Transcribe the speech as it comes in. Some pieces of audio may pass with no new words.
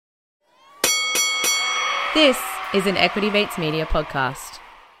This is an Equity Mates Media podcast.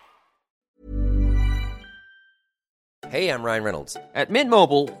 Hey, I'm Ryan Reynolds. At Mint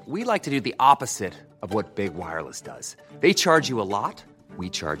Mobile, we like to do the opposite of what Big Wireless does. They charge you a lot, we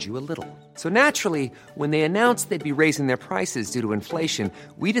charge you a little. So naturally, when they announced they'd be raising their prices due to inflation,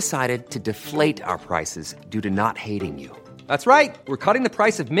 we decided to deflate our prices due to not hating you. That's right. We're cutting the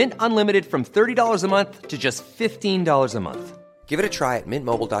price of Mint Unlimited from $30 a month to just $15 a month. Give it a try at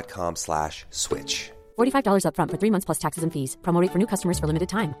mintmobile.com/switch. $45 up front for 3 months plus taxes and fees. Promo rate for new customers for limited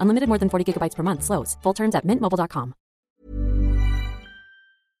time. Unlimited more than 40 gigabytes per month. Slows full terms at mintmobile.com.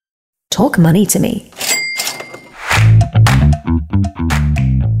 Talk money to me.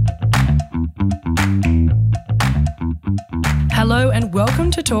 Hello and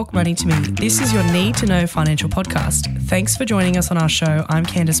welcome to Talk Money to Me. This is your need-to-know financial podcast. Thanks for joining us on our show. I'm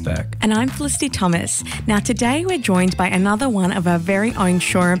Candice Burke. And I'm Felicity Thomas. Now today we're joined by another one of our very own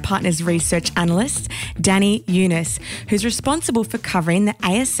Shaw & Partners research analysts, Danny Younis, who's responsible for covering the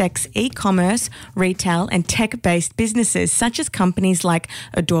ASX e-commerce, retail and tech-based businesses such as companies like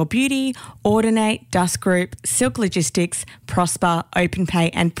Adore Beauty, Audinate, Dust Group, Silk Logistics, Prosper,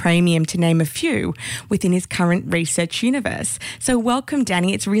 OpenPay and Praemium, to name a few, within his current research universe. So welcome,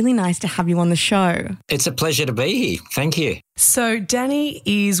 Danny. It's really nice to have you on the show. It's a pleasure to be here. Thank you. So Danny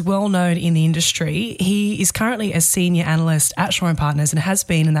is well known in the industry. He is currently a senior analyst at Shaw & Partners and has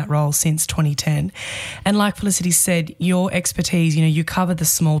been in that role since 2010. And like Felicity said, your expertise, you cover the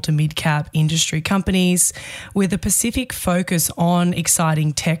small to mid-cap industry companies with a specific focus on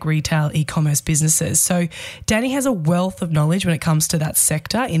exciting tech, retail, e-commerce businesses. So Danny has a wealth of knowledge when it comes to that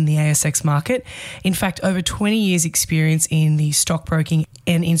sector in the ASX market. In fact, over 20 years experience in the stockbroking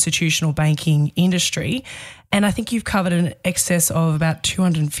and institutional banking industry. And I think you've covered an excess of about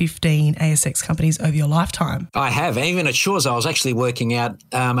 215 ASX companies over your lifetime. I have. Even at Shaw's, I was actually working out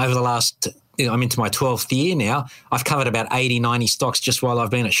over the last, I'm into my 12th year now. I've covered about 80, 90 stocks just while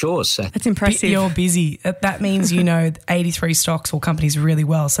I've been at Shaw's. So. That's impressive. You're busy. That means you know 83 stocks or companies really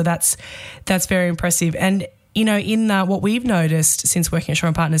well. So that's very impressive. And in what we've noticed since working at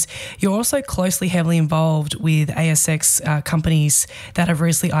Shaw & Partners, you're also closely, heavily involved with ASX companies that have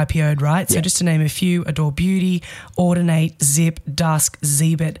recently IPO'd, right? Yeah. So just to name a few, Adore Beauty, Audinate, Zip, Dusk,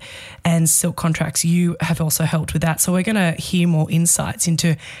 Zebit, and Silk Contracts. You have also helped with that. So we're going to hear more insights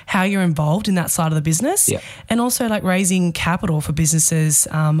into how you're involved in that side of the business, and also like raising capital for businesses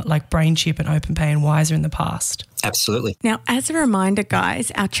like BrainChip and OpenPay and Wiser in the past. Absolutely. Now, as a reminder,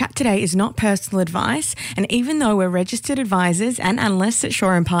 guys, our chat today is not personal advice. And even though we're registered advisors and analysts at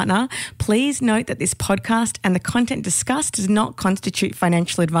Shaw & Partner, please note that this podcast and the content discussed does not constitute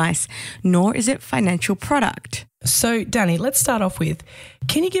financial advice, nor is it financial product. So, Danny, let's start off with,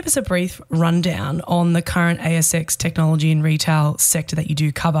 can you give us a brief rundown on the current ASX technology and retail sector that you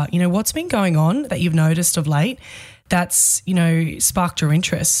do cover? What's been going on that you've noticed of late that's, sparked your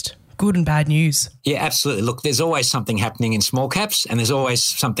interest? Good and bad news. Yeah, absolutely. Look, there's always something happening in small caps and there's always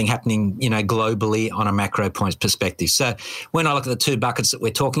something happening, globally on a macro point perspective. So when I look at the two buckets that we're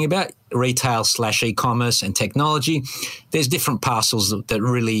talking about, retail/e-commerce and technology, there's different parcels that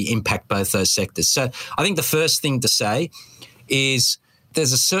really impact both those sectors. So I think the first thing to say is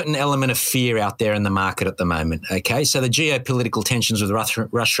there's a certain element of fear out there in the market at the moment, okay? So the geopolitical tensions with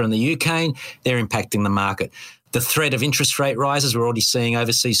Russia and the Ukraine, they're impacting the market. The threat of interest rate rises, we're already seeing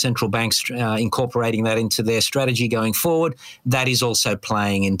overseas central banks incorporating that into their strategy going forward. That is also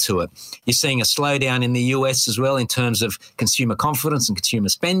playing into it. You're seeing a slowdown in the US as well in terms of consumer confidence and consumer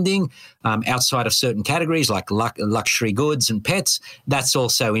spending outside of certain categories like luxury goods and pets. That's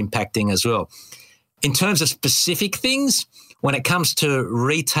also impacting as well. In terms of specific things, when it comes to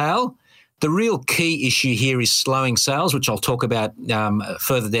retail, the real key issue here is slowing sales, which I'll talk about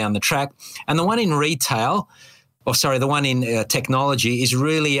further down the track. And the one in technology is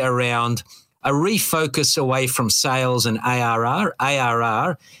really around a refocus away from sales and ARR.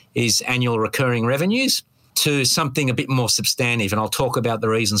 ARR is annual recurring revenues, to something a bit more substantive, and I'll talk about the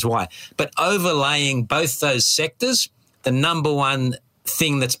reasons why. But overlaying both those sectors, the number one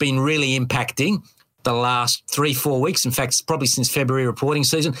thing that's been really impacting the last 3-4 weeks, in fact, probably since February reporting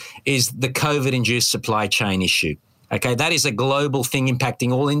season, is the COVID-induced supply chain issue. Okay, that is a global thing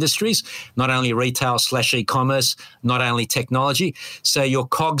impacting all industries, not only retail/e-commerce, not only technology. So your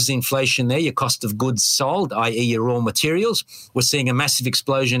COGS inflation there, your cost of goods sold, i.e. your raw materials, we're seeing a massive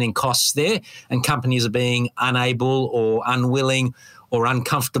explosion in costs there, and companies are being unable or unwilling or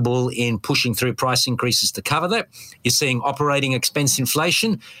uncomfortable in pushing through price increases to cover that. You're seeing operating expense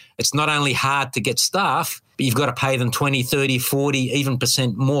inflation. It's not only hard to get staff, but you've got to pay them 20, 30, 40, even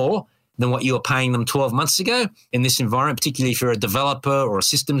 % more than what you were paying them 12 months ago in this environment, particularly if you're a developer or a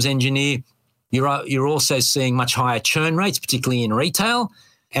systems engineer. You're also seeing much higher churn rates, particularly in retail,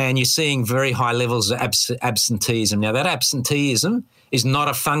 and you're seeing very high levels of absenteeism. Now, that absenteeism is not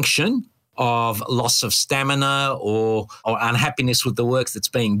a function of loss of stamina or unhappiness with the work that's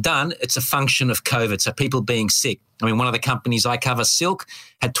being done. It's a function of COVID, so people being sick. I mean, one of the companies I cover, Silk,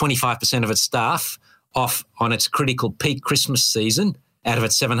 had 25% of its staff off on its critical peak Christmas season out of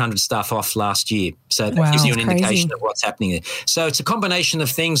its 700 staff off last year. So that gives you an indication of what's happening there. So it's a combination of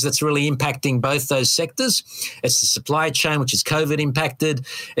things that's really impacting both those sectors. It's the supply chain, which is COVID impacted.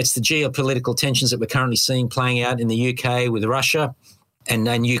 It's the geopolitical tensions that we're currently seeing playing out in the UK with Russia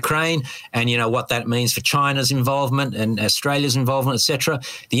and Ukraine, and what that means for China's involvement and Australia's involvement, etc.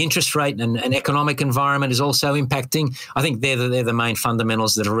 The interest rate and economic environment is also impacting. I think they're the main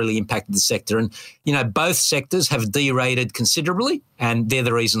fundamentals that have really impacted the sector. And both sectors have derated considerably, and they're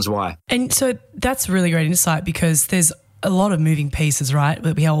the reasons why. And so that's really great insight, because there's a lot of moving pieces, right,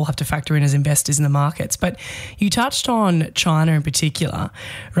 that we all have to factor in as investors in the markets. But you touched on China in particular,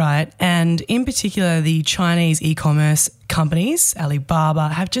 right? And in particular, the Chinese e-commerce companies, Alibaba,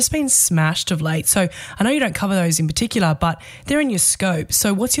 have just been smashed of late. So I know you don't cover those in particular, but they're in your scope.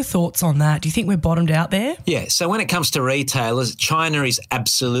 So what's your thoughts on that? Do you think we're bottomed out there? Yeah. So when it comes to retailers, China is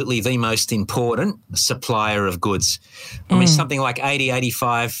absolutely the most important supplier of goods. I mean, something like 80,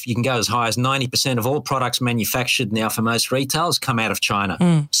 85, you can go as high as 90% of all products manufactured now for most retailers come out of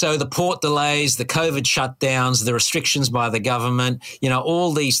China. So the port delays, the COVID shutdowns, the restrictions by the government,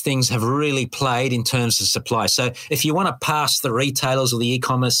 all these things have really played in terms of supply. So if you want to pass the retailers or the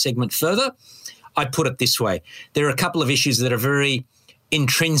e-commerce segment further, I put it this way. There are a couple of issues that are very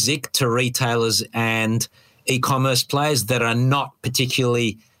intrinsic to retailers and e-commerce players that are not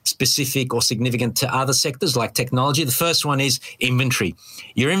particularly specific or significant to other sectors like technology. The first one is inventory.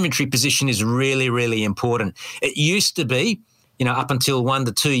 Your inventory position is really, really important. It used to be, up until 1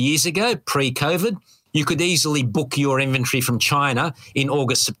 to 2 years ago, pre-COVID, you could easily book your inventory from China in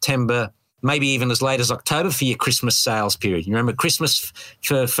August, September, maybe even as late as October for your Christmas sales period. You remember, Christmas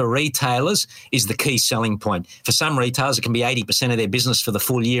for retailers is the key selling point. For some retailers, it can be 80% of their business for the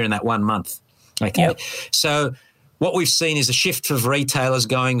full year in that 1 month. Okay. Yep. So what we've seen is a shift of retailers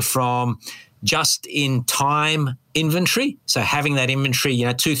going from just-in-time inventory, so having that inventory,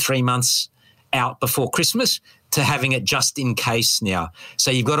 2-3 months out before Christmas, to having it just in case now.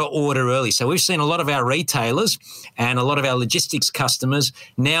 So you've got to order early. So we've seen a lot of our retailers and a lot of our logistics customers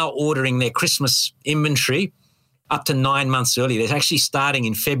now ordering their Christmas inventory up to 9 months early. They're actually starting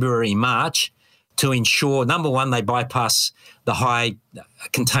in February, March to ensure, number one, they bypass the high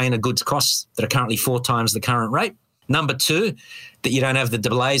container goods costs that are currently 4 times the current rate. Number two, that you don't have the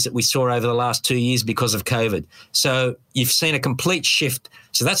delays that we saw over the last 2 years because of COVID. So you've seen a complete shift.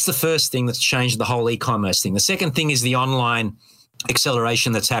 So that's the first thing that's changed the whole e-commerce thing. The second thing is the online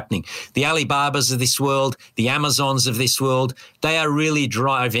acceleration that's happening. The Alibabas of this world, the Amazons of this world, they are really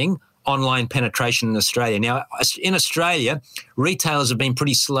driving online penetration in Australia. Now, in Australia, retailers have been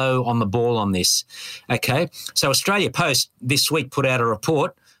pretty slow on the ball on this. Okay, so Australia Post this week put out a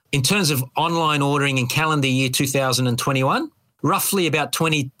report. In terms of online ordering in calendar year 2021, roughly about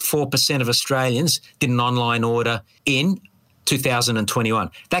 24% of Australians did an online order in 2021.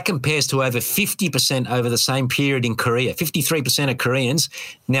 That compares to over 50% over the same period in Korea. 53% of Koreans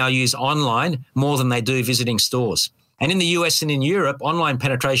now use online more than they do visiting stores. And in the US and in Europe, online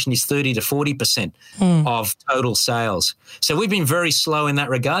penetration is 30 to 40% of total sales. So we've been very slow in that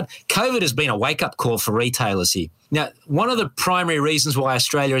regard. COVID has been a wake-up call for retailers here. Now, one of the primary reasons why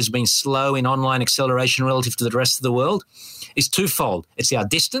Australia has been slow in online acceleration relative to the rest of the world is twofold. It's our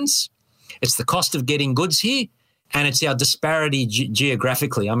distance, it's the cost of getting goods here, and it's our disparity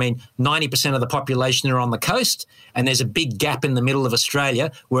geographically. I mean, 90% of the population are on the coast, and there's a big gap in the middle of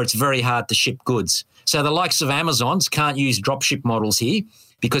Australia where it's very hard to ship goods. So the likes of Amazons can't use dropship models here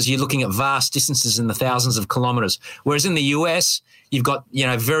because you're looking at vast distances in the thousands of kilometres. Whereas in the US, you've got,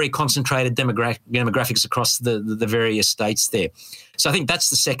 very concentrated demographics across the various states there. So I think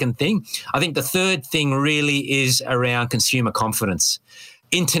that's the second thing. I think the third thing really is around consumer confidence.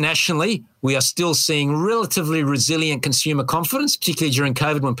 Internationally, we are still seeing relatively resilient consumer confidence, particularly during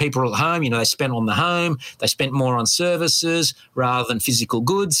COVID when people are at home. They spent on the home, they spent more on services rather than physical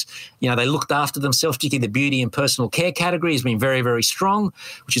goods. They looked after themselves, particularly the beauty and personal care category has been very, very strong,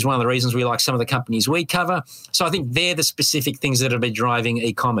 which is one of the reasons we like some of the companies we cover. So I think they're the specific things that have been driving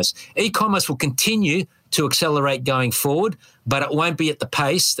e-commerce. E-commerce will continue to accelerate going forward, but it won't be at the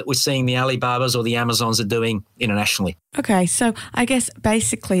pace that we're seeing the Alibabas or the Amazons are doing internationally. Okay, so I guess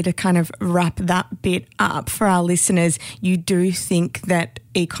basically to kind of wrap that bit up for our listeners, you do think that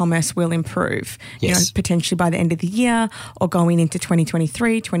e-commerce will improve, Yes. potentially by the end of the year or going into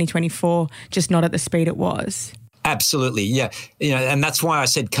 2023, 2024, just not at the speed it was. Absolutely, yeah. And that's why I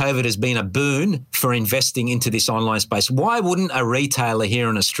said COVID has been a boon for investing into this online space. Why wouldn't a retailer here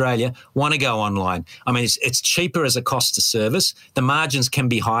in Australia want to go online? I mean, it's cheaper as a cost to service. The margins can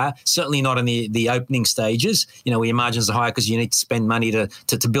be higher, certainly not in the opening stages, where your margins are higher because you need to spend money to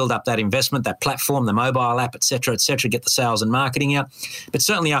build up that investment, that platform, the mobile app, et cetera, get the sales and marketing out. But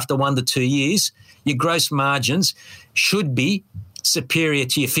certainly after 1 to 2 years, your gross margins should be superior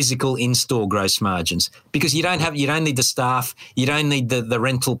to your physical in-store gross margins, because you don't need the staff, you don't need the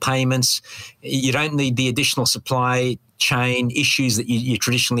rental payments, you don't need the additional supply chain issues that you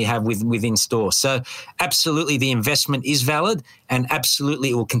traditionally have with in-store. So absolutely the investment is valid, and absolutely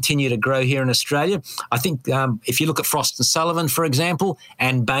it will continue to grow here in Australia. I think if you look at Frost & Sullivan, for example,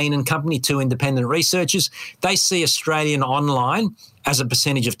 and Bain & Company, 2 independent researchers, they see Australian online as a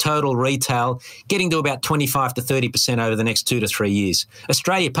percentage of total retail getting to about 25 to 30% over the next 2 to 3 years.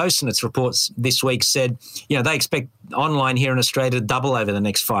 Australia Post in its reports this week said, they expect online here in Australia to double over the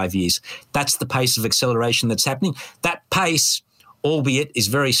next 5 years. That's the pace of acceleration that's happening. That pace, albeit, is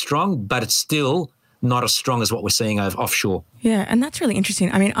very strong, but it's still not as strong as what we're seeing offshore. Yeah, and that's really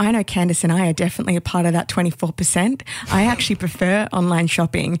interesting. I mean, I know Candice and I are definitely a part of that 24%. I actually prefer online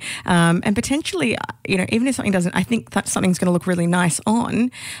shopping, and potentially, even if something doesn't, I think that something's going to look really nice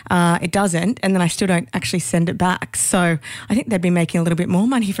on, it doesn't, and then I still don't actually send it back. So I think they'd be making a little bit more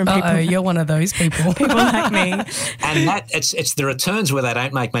money from people. You're one of those people. People like me. And it's the returns where they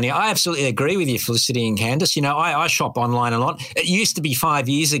don't make money. I absolutely agree with you, Felicity and Candice. I shop online a lot. It used to be 5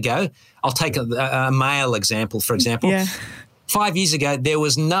 years ago. I'll take a male example, for example. Yeah. 5 years ago, there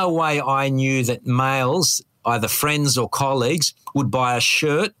was no way I knew that males, either friends or colleagues, would buy a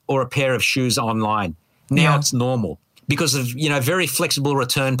shirt or a pair of shoes online. Now it's normal because of, very flexible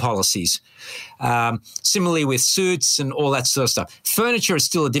return policies. Similarly with suits and all that sort of stuff. Furniture is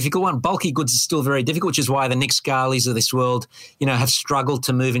still a difficult one. Bulky goods is still very difficult, which is why the Nick Scarleys of this world, have struggled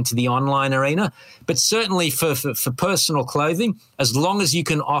to move into the online arena. But certainly for personal clothing, as long as you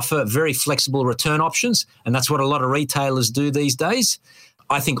can offer very flexible return options, and that's what a lot of retailers do these days,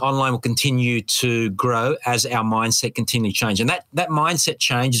 I think online will continue to grow as our mindset continue to change. And that mindset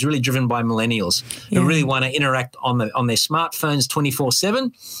change is really driven by millennials who really want to interact on their smartphones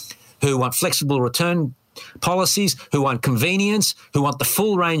 24/7, who want flexible return policies, who want convenience, who want the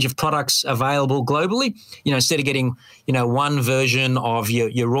full range of products available globally. Instead of getting, one version of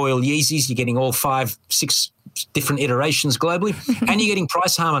your Royal Yeezys, you're getting all 5, 6 different iterations globally, and you're getting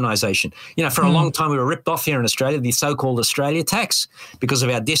price harmonisation. For a long time we were ripped off here in Australia, the so-called Australia tax, because of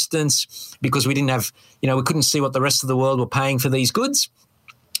our distance, because we didn't have, we couldn't see what the rest of the world were paying for these goods.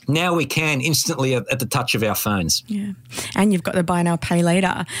 Now we can instantly at the touch of our phones. Yeah. And you've got the buy now, pay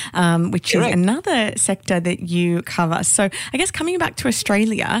later, which Correct. is another sector that you cover. So I guess coming back to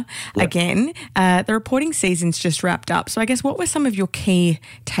Australia again, the reporting season's just wrapped up. So I guess what were some of your key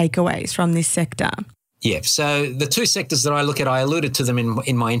takeaways from this sector? Yeah, so the 2 sectors that I look at, I alluded to them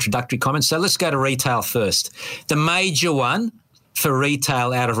in my introductory comments. So let's go to retail first. The major one for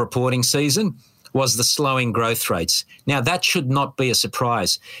retail out of reporting season was the slowing growth rates. Now, that should not be a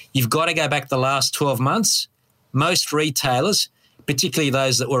surprise. You've got to go back the last 12 months. Most retailers, particularly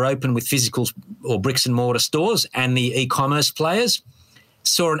those that were open with physical or bricks and mortar stores and the e-commerce players,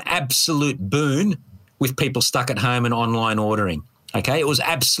 saw an absolute boon with people stuck at home and online ordering. Okay, it was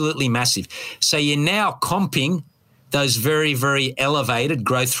absolutely massive. So you're now comping those very, very elevated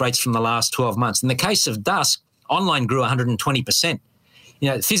growth rates from the last 12 months. In the case of Dusk, online grew 120%.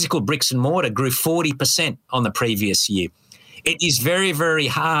 Physical bricks and mortar grew 40% on the previous year. It is very, very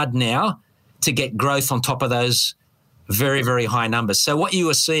hard now to get growth on top of those very, very high numbers. So what you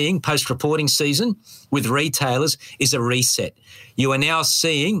are seeing post-reporting season with retailers is a reset. You are now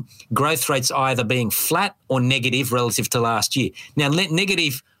seeing growth rates either being flat or negative relative to last year. Now,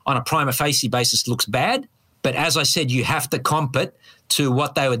 negative on a prima facie basis looks bad, but as I said, you have to comp it to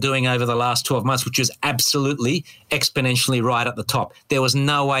what they were doing over the last 12 months, which was absolutely exponentially right at the top. There was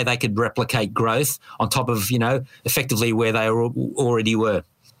no way they could replicate growth on top of, effectively where they already were.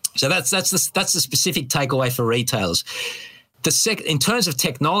 So that's the specific takeaway for retailers. In terms of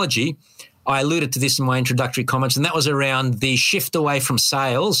technology, I alluded to this in my introductory comments, and that was around the shift away from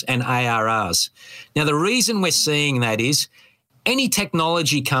sales and ARRs. Now, the reason we're seeing that is any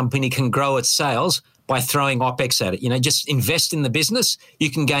technology company can grow its sales by throwing OPEX at it. Just invest in the business.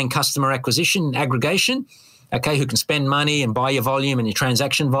 You can gain customer acquisition, aggregation, who can spend money and buy your volume and your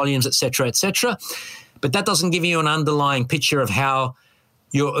transaction volumes, et cetera, et cetera. But that doesn't give you an underlying picture of how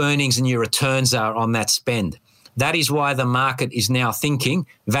your earnings and your returns are on that spend. That is why the market is now thinking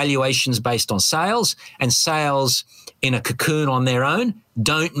valuations based on sales, and sales in a cocoon on their own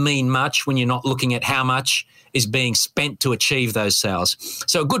don't mean much when you're not looking at how much is being spent to achieve those sales.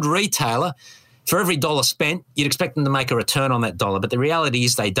 So a good retailer, for every dollar spent, you'd expect them to make a return on that dollar. But the reality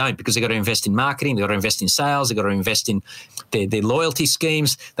is they don't, because they've got to invest in marketing, they've got to invest in sales, they've got to invest in their loyalty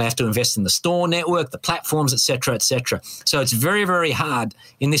schemes, they have to invest in the store network, the platforms, et cetera, et cetera. So it's very, very hard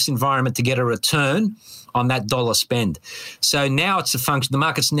in this environment to get a return on that dollar spend. So now it's a function, the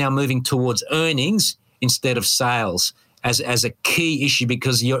market's now moving towards earnings instead of sales as a key issue,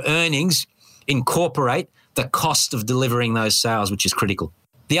 because your earnings incorporate the cost of delivering those sales, which is critical.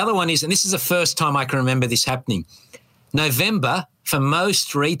 The other one is, and this is the first time I can remember this happening, November for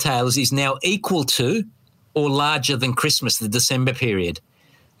most retailers is now equal to or larger than Christmas, the December period.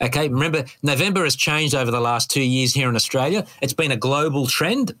 Okay, remember, November has changed over the last 2 years here in Australia. It's been a global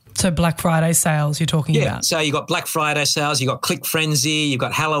trend. So Black Friday sales you're talking about? So you've got Black Friday sales, you've got Click Frenzy, you've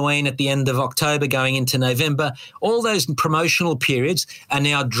got Halloween at the end of October going into November. All those promotional periods are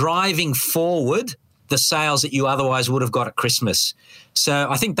now driving forward the sales that you otherwise would have got at Christmas. So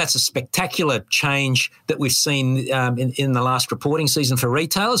I think that's a spectacular change that we've seen in the last reporting season for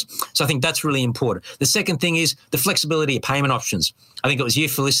retailers. So I think that's really important. The second thing is the flexibility of payment options. I think it was you,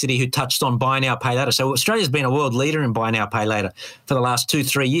 Felicity, who touched on buy now, pay later. So Australia's been a world leader in buy now, pay later for the last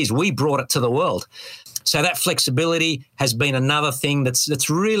 2-3 years. We brought it to the world. So that flexibility has been another thing that's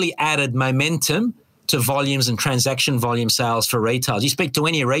really added momentum to volumes and transaction volume sales for retailers. You speak to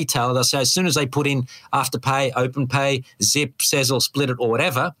any retailer, they'll say as soon as they put in Afterpay, OpenPay, Zip, Sezzle, Split It or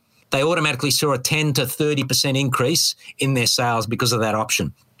whatever, they automatically saw a 10 to 30% increase in their sales because of that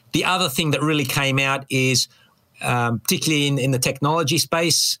option. The other thing that really came out is, particularly in the technology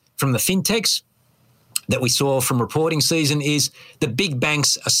space from the fintechs that we saw from reporting season, is the big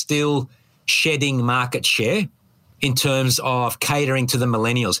banks are still shedding market share in terms of catering to the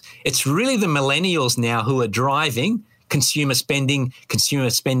millennials. It's really the millennials now who are driving consumer spending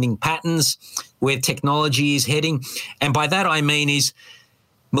patterns, where technology is heading. And by that I mean is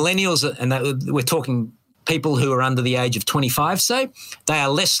millennials, and we're talking people who are under the age of 25, say, they are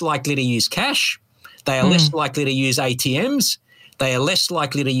less likely to use cash, they are less likely to use ATMs, they are less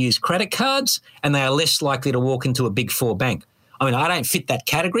likely to use credit cards, and they are less likely to walk into a Big Four bank. I mean, I don't fit that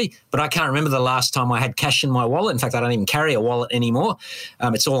category, but I can't remember the last time I had cash in my wallet. In fact, I don't even carry a wallet anymore.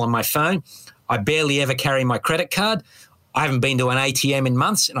 It's all on my phone. I barely ever carry my credit card. I haven't been to an ATM in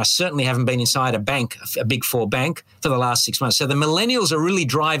months, and I certainly haven't been inside a bank, a Big Four bank, for the last 6 months. So the millennials are really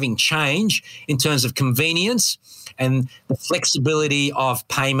driving change in terms of convenience and the flexibility of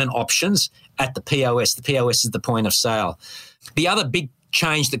payment options at the POS. The POS is the point of sale. The other big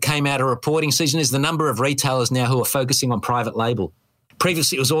change that came out of reporting season is the number of retailers now who are focusing on private label.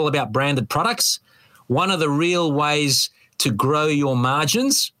 Previously, it was all about branded products. One of the real ways to grow your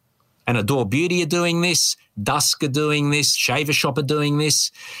margins, and Adore Beauty are doing this, Dusk are doing this, Shaver Shop are doing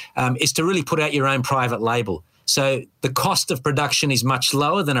this, is to really put out your own private label. So the cost of production is much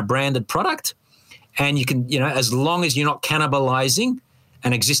lower than a branded product, and you can, as long as you're not cannibalizing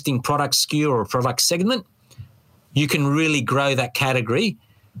an existing product SKU or a product segment, you can really grow that category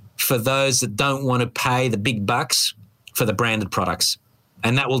for those that don't want to pay the big bucks for the branded products,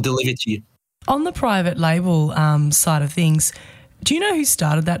 and that will deliver to you. On the private label side of things, do you know who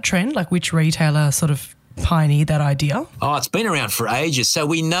started that trend? Like which retailer sort of pioneered that idea? Oh, it's been around for ages. So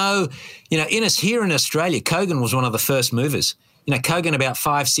we know, here in Australia, Kogan was one of the first movers. Kogan about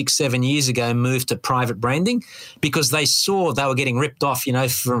 5, 6, 7 years ago moved to private branding because they saw they were getting ripped off,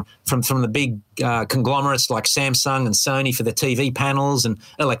 from the big conglomerates like Samsung and Sony for the TV panels and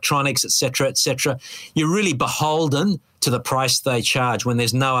electronics, et cetera, et cetera. You're really beholden to the price they charge when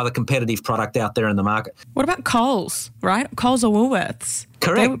there's no other competitive product out there in the market. What about Coles, right? Coles or Woolworths?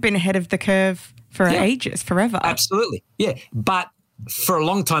 Correct. They've been ahead of the curve for ages, forever. Absolutely, yeah. But for a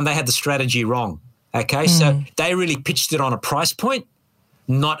long time, they had the strategy wrong. Okay, so they really pitched it on a price point,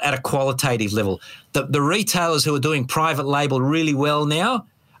 not at a qualitative level. The retailers who are doing private label really well now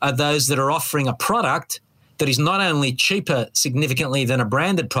are those that are offering a product that is not only cheaper significantly than a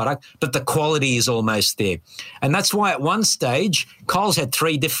branded product, but the quality is almost there. And that's why at one stage, Coles had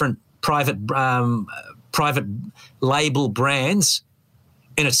 3 different private label brands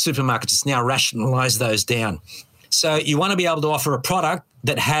in its supermarkets. It's now rationalised those down. So you want to be able to offer a product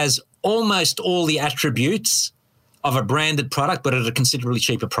that has almost all the attributes of a branded product, but at a considerably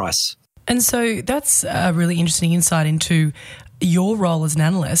cheaper price. And so that's a really interesting insight into your role as an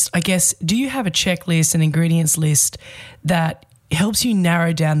analyst. I guess, do you have a checklist, an ingredients list that helps you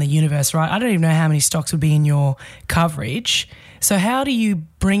narrow down the universe, right? I don't even know how many stocks would be in your coverage. So how do you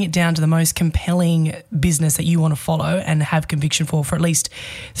bring it down to the most compelling business that you want to follow and have conviction for at least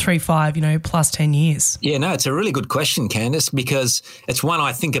 3, 5, plus 10 years? Yeah, no, it's a really good question, Candice, because it's one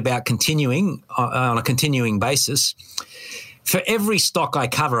I think about continuing on a continuing basis. For every stock I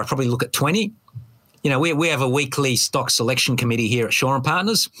cover, I probably look at 20. We have a weekly stock selection committee here at Shaw and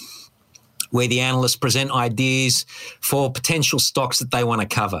Partners where the analysts present ideas for potential stocks that they want to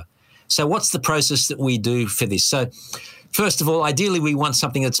cover. So what's the process that we do for this? So first of all, ideally, we want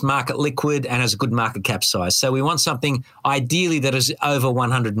something that's market liquid and has a good market cap size. So we want something ideally that is over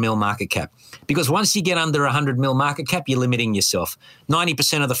 100 mil market cap, because once you get under 100 mil market cap, you're limiting yourself.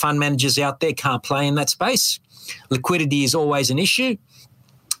 90% of the fund managers out there can't play in that space. Liquidity is always an issue.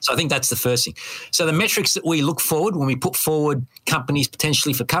 So I think that's the first thing. So the metrics that we look forward when we put forward companies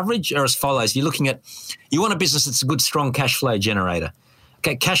potentially for coverage are as follows. You want a business that's a good, strong cash flow generator.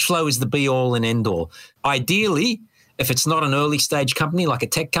 Okay, cash flow is the be-all and end-all. Ideally, if it's not an early-stage company like a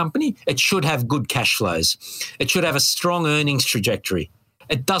tech company, it should have good cash flows. It should have a strong earnings trajectory.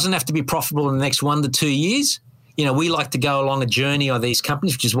 It doesn't have to be profitable in the next 1 to 2 years. We like to go along a journey of these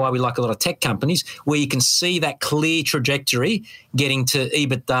companies, which is why we like a lot of tech companies, where you can see that clear trajectory getting to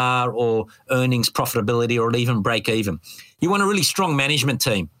EBITDA or earnings profitability or even break even. You want a really strong management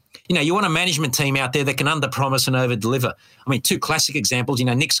team. You want a management team out there that can under-promise and over-deliver. I mean, 2 classic examples,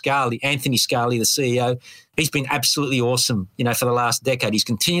 Nick Scali, Anthony Scali, the CEO, he's been absolutely awesome, for the last decade. He's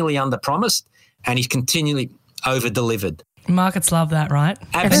continually under-promised and he's continually over-delivered. Markets love that, right?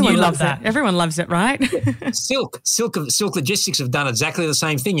 Everyone loves that. Everyone loves it, right? Silk Logistics have done exactly the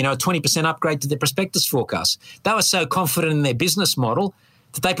same thing, a 20% upgrade to their prospectus forecast. They were so confident in their business model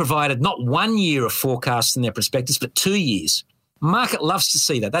that they provided not 1 year of forecasts in their prospectus, but 2 years. Market loves to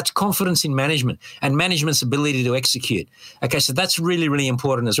see that. That's confidence in management and management's ability to execute. Okay, so that's really, really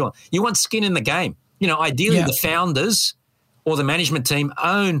important as well. You want skin in the game. Ideally the founders or the management team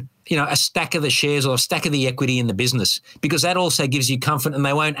own a stack of the shares or a stack of the equity in the business, because that also gives you comfort and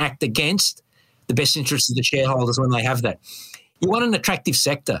they won't act against the best interests of the shareholders when they have that. You want an attractive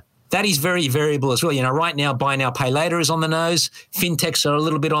sector. That is very variable as well. Right now, buy now, pay later is on the nose. Fintechs are a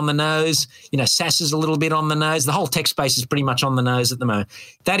little bit on the nose. SaaS is a little bit on the nose. The whole tech space is pretty much on the nose at the moment.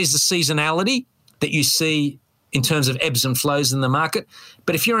 That is the seasonality that you see in terms of ebbs and flows in the market.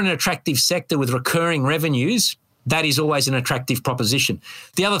 But if you're in an attractive sector with recurring revenues, that is always an attractive proposition.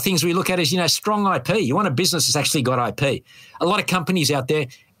 The other things we look at is, strong IP. You want a business that's actually got IP. A lot of companies out there,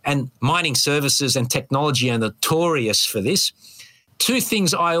 and mining services and technology are notorious for this. 2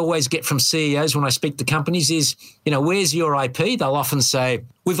 things I always get from CEOs when I speak to companies is, where's your IP? They'll often say,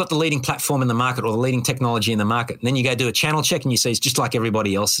 we've got the leading platform in the market or the leading technology in the market. And then you go do a channel check and you see it's just like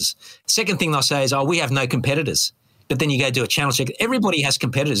everybody else's. Second thing they'll say is, we have no competitors. But then you go do a channel check. Everybody has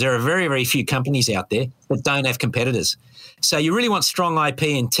competitors. There are very, very few companies out there that don't have competitors. So you really want strong IP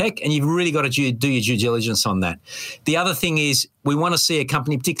in tech, and you've really got to do your due diligence on that. The other thing is we want to see a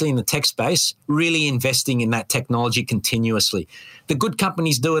company, particularly in the tech space, really investing in that technology continuously. The good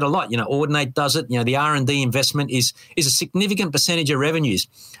companies do it a lot. Audinate does it. The R&D investment is a significant percentage of revenues.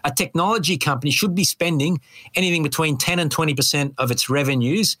 A technology company should be spending anything between 10 and 20% of its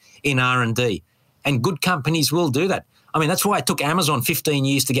revenues in R&D. And good companies will do that. I mean, that's why it took Amazon 15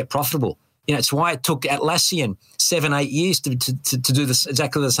 years to get profitable. It's why it took Atlassian 7-8 years to do this,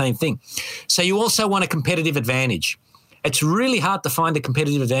 exactly the same thing. So you also want a competitive advantage. It's really hard to find a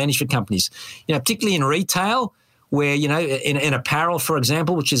competitive advantage for companies, particularly in retail, where, in apparel, for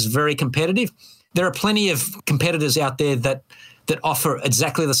example, which is very competitive. There are plenty of competitors out there that offer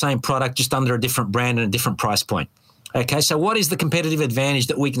exactly the same product, just under a different brand and a different price point. Okay, so what is the competitive advantage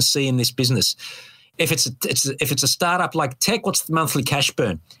that we can see in this business? If it's a startup like tech, what's the monthly cash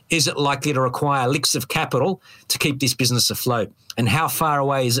burn? Is it likely to require licks of capital to keep this business afloat? And how far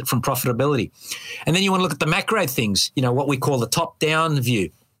away is it from profitability? And then you want to look at the macro things, what we call the top-down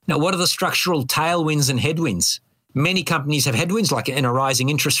view. Now, what are the structural tailwinds and headwinds? Many companies have headwinds, like in a rising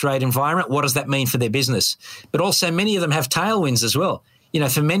interest rate environment. What does that mean for their business? But also many of them have tailwinds as well.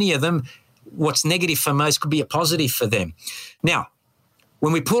 For many of them, what's negative for most could be a positive for them. Now,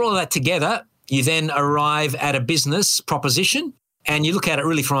 when we put all that together, you then arrive at a business proposition and you look at it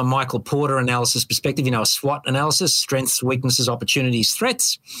really from a Michael Porter analysis perspective, a SWOT analysis, strengths, weaknesses, opportunities,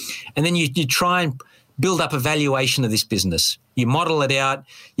 threats. And then you try and build up a valuation of this business. You model it out,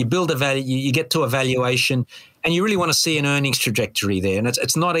 you build a value, you get to a valuation, and you really want to see an earnings trajectory there. And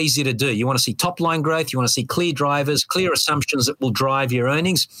it's not easy to do. You want to see top-line growth. You want to see clear drivers, clear assumptions that will drive your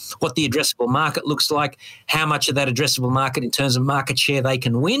earnings, what the addressable market looks like, how much of that addressable market in terms of market share they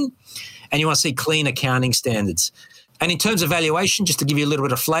can win. And you want to see clean accounting standards. And in terms of valuation, just to give you a little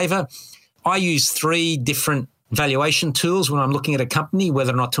bit of flavour, I use 3 different valuation tools when I'm looking at a company,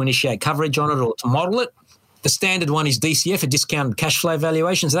 whether or not to initiate coverage on it or to model it. The standard one is DCF, a discounted cash flow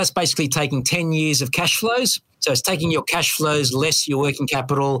valuation. So that's basically taking 10 years of cash flows. So it's taking your cash flows less your working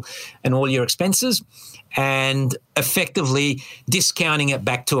capital and all your expenses and effectively discounting it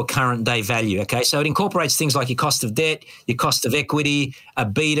back to a current day value, okay? So it incorporates things like your cost of debt, your cost of equity, a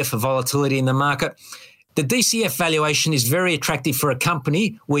beta for volatility in the market. The DCF valuation is very attractive for a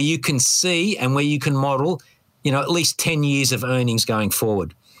company where you can see and where you can model, at least 10 years of earnings going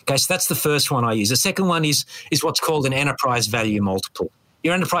forward. Okay, so that's the first one I use. The second one is what's called an enterprise value multiple.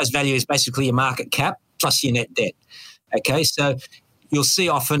 Your enterprise value is basically your market cap plus your net debt. Okay, so you'll see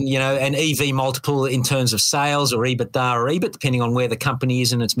often, an EV multiple in terms of sales or EBITDA or EBIT, depending on where the company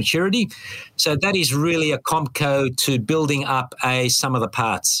is in its maturity. So that is really a comp code to building up a sum of the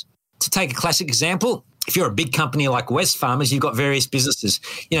parts. To take a classic example, if you're a big company like Wesfarmers, you've got various businesses.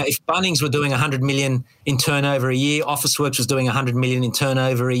 If Bunnings were doing 100 million in turnover a year, Officeworks was doing 100 million in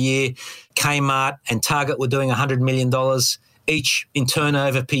turnover a year, Kmart and Target were doing $100 million each in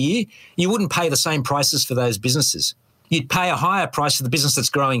turnover per year, you wouldn't pay the same prices for those businesses. You'd pay a higher price for the business that's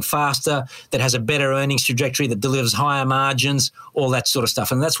growing faster, that has a better earnings trajectory, that delivers higher margins, all that sort of stuff.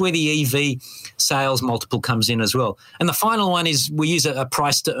 And that's where the EV sales multiple comes in as well. And the final one is we use a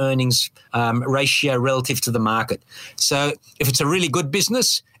price to earnings ratio relative to the market. So if it's a really good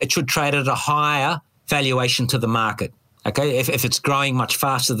business, it should trade at a higher valuation to the market. Okay, if it's growing much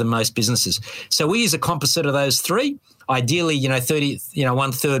faster than most businesses. So we use a composite of those 3, ideally, 30,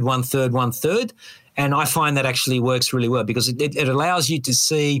 1/3, 1/3, 1/3. And I find that actually works really well because it allows you to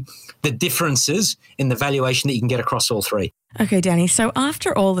see the differences in the valuation that you can get across all 3. Okay, Danny. So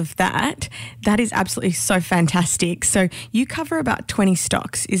after all of that is absolutely so fantastic. So you cover about 20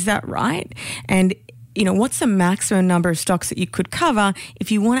 stocks, is that right? And what's the maximum number of stocks that you could cover?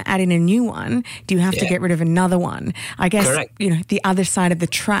 If you want to add in a new one, do you have to get rid of another one? I guess, correct. The other side of the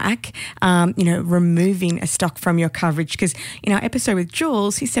track, removing a stock from your coverage. Because in our episode with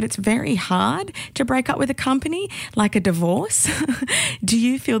Jules, he said it's very hard to break up with a company, like a divorce. Do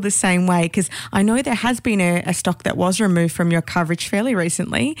you feel the same way? Because I know there has been a stock that was removed from your coverage fairly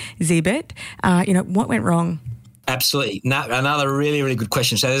recently, Zeebit. What went wrong? Absolutely. Another really, really good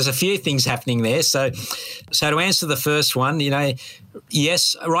question. So there's a few things happening there. So to answer the first one,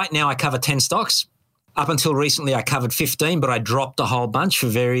 yes, right now I cover 10 stocks. Up until recently I covered 15, but I dropped a whole bunch for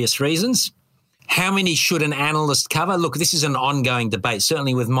various reasons. How many should an analyst cover? Look, this is an ongoing debate.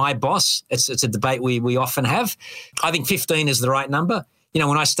 Certainly with my boss, it's a debate we often have. I think 15 is the right number.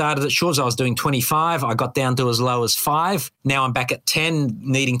 When I started at Shores, I was doing 25. I got down to as low as 5. Now I'm back at 10,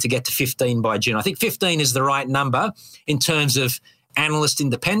 needing to get to 15 by June. I think 15 is the right number in terms of analyst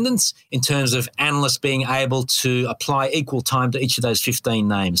independence, in terms of analysts being able to apply equal time to each of those 15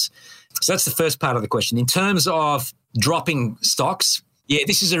 names. So that's the first part of the question. In terms of dropping stocks,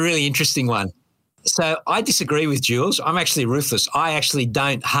 this is a really interesting one. So I disagree with Jules. I'm actually ruthless. I actually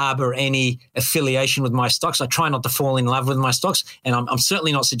don't harbour any affiliation with my stocks. I try not to fall in love with my stocks, and I'm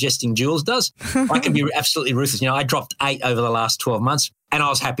certainly not suggesting Jules does. I can be absolutely ruthless. I dropped 8 over the last 12 months, and I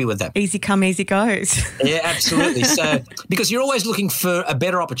was happy with that. Easy come, easy goes. Yeah, absolutely. So because you're always looking for a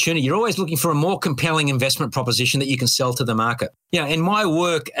better opportunity. You're always looking for a more compelling investment proposition that you can sell to the market. In my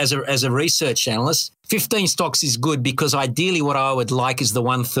work as a research analyst, 15 stocks is good because ideally what I would like is the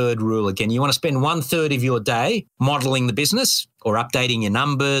 1/3 rule. Again, you want to spend 1/3 of your day modeling the business or updating your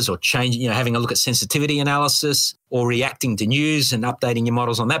numbers or changing, having a look at sensitivity analysis or reacting to news and updating your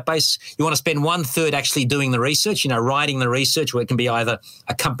models on that basis. You want to spend 1/3 actually doing the research, writing the research, where it can be either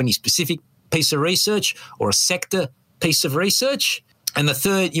a company-specific piece of research or a sector piece of research. And the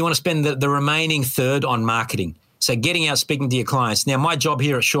third, you want to spend the remaining third on marketing. So getting out, speaking to your clients. Now, my job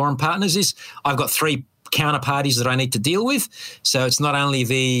here at Shaw & Partners is I've got 3 counterparties that I need to deal with. So it's not only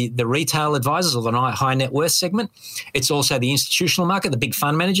the retail advisors or the high net worth segment, it's also the institutional market, the big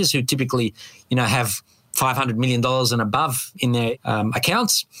fund managers who typically, have $500 million and above in their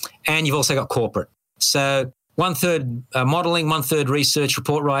accounts. And you've also got corporate. So 1/3 modelling, 1/3 research,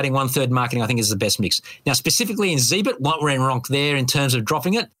 report writing, 1/3 marketing, I think is the best mix. Now, specifically in Zeebit, what went wrong there in terms of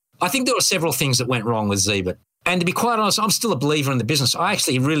dropping it? I think there were several things that went wrong with Zeebit. And to be quite honest, I'm still a believer in the business. I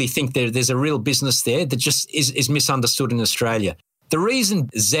actually really think there's a real business there that just is misunderstood in Australia. The reason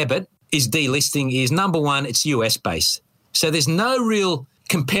Zeebit is delisting is, number one, it's US-based. So there's no real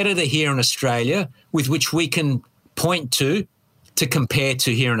competitor here in Australia with which we can point to compare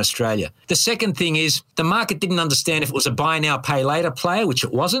to here in Australia. The second thing is the market didn't understand if it was a buy now, pay later player, which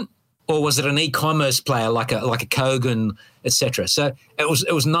it wasn't, or was it an e-commerce player like a Kogan, etc. So it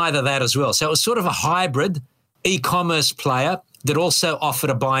was neither that as well. So it was sort of a hybrid e-commerce player that also offered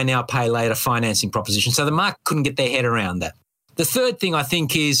a buy now, pay later financing proposition. So the market couldn't get their head around that. The third thing I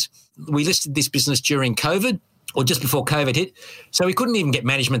think is we listed this business during COVID or just before COVID hit. So we couldn't even get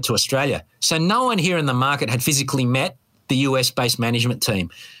management to Australia. So no one here in the market had physically met the US-based management team.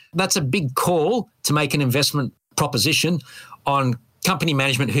 That's a big call to make an investment proposition on company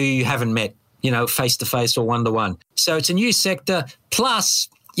management who you haven't met, face-to-face or one-to-one. So it's a new sector. Plus,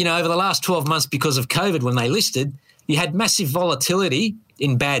 over the last 12 months because of COVID when they listed, you had massive volatility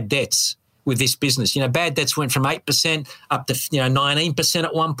in bad debts with this business. Bad debts went from 8% up to 19%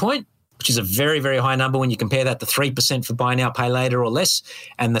 at one point, which is a very, very high number when you compare that to 3% for buy now, pay later or less,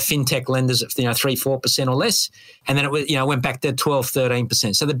 and the fintech lenders at 3-4% or less. And then it went back to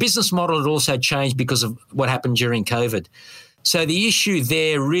 12-13%. So the business model had also changed because of what happened during COVID. So the issue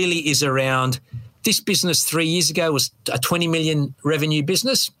there really is around this business 3 years ago was a 20 million revenue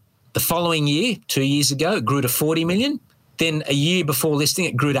business. The following year, 2 years ago, it grew to 40 million. Then a year before listing,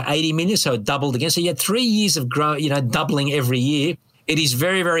 it grew to 80 million, so it doubled again. So you had 3 years of doubling every year. It is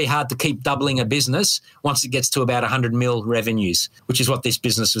very, very hard to keep doubling a business once it gets to about 100 mil revenues, which is what this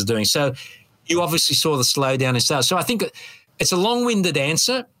business was doing. So you obviously saw the slowdown in sales. So I think it's a long-winded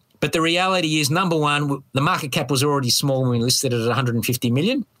answer, but the reality is, number one, the market cap was already small when we listed it at 150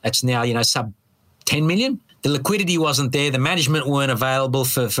 million. That's now, sub 10 million. The liquidity wasn't there. The management weren't available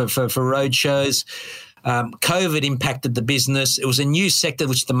for road shows. COVID impacted the business. It was a new sector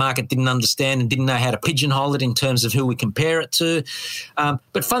which the market didn't understand and didn't know how to pigeonhole it in terms of who we compare it to.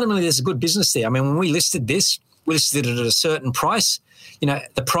 But fundamentally, there's a good business there. I mean, when we listed this, we listed it at a certain price.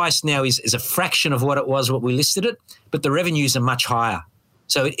 The price now is a fraction of what it was what we listed it, but the revenues are much higher.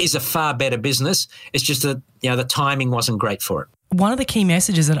 So it is a far better business. It's just that, the timing wasn't great for it. One of the key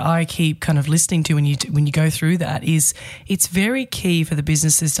messages that I keep kind of listening to when you go through that is it's very key for the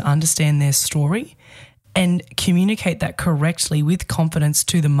businesses to understand their story and communicate that correctly with confidence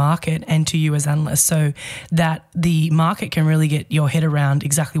to the market and to you as analysts so that the market can really get your head around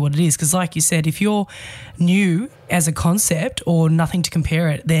exactly what it is. Because like you said, if you're new as a concept or nothing to compare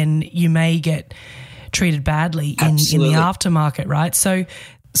it, then you may get treated badly in the aftermarket, right? So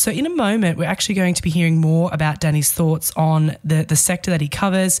in a moment, we're actually going to be hearing more about Danny's thoughts on the sector that he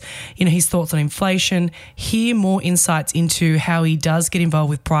covers, his thoughts on inflation, hear more insights into how he does get involved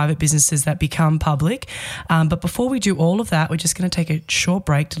with private businesses that become public. But before we do all of that, we're just going to take a short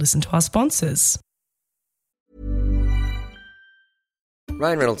break to listen to our sponsors.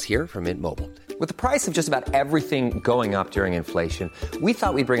 Ryan Reynolds here from Mint Mobile. With the price of just about everything going up during inflation, we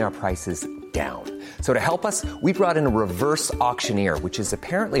thought we'd bring our prices down. So to help us, we brought in a reverse auctioneer, which is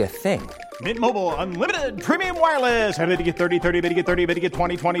apparently a thing. Mint Mobile Unlimited Premium Wireless. How to get 30, 30, bit to get 30, bit to get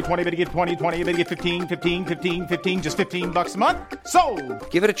 20, 20, 20, bit to get 20, 20, bit to get 15, 15, 15, 15, just $15 a month? Sold!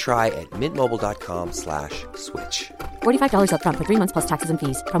 Give it a try at mintmobile.com/switch. $45 up front for 3 months plus taxes and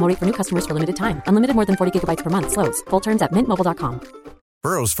fees. Promo rate for new customers for limited time. Unlimited more than 40 gigabytes per month. Slows full terms at mintmobile.com.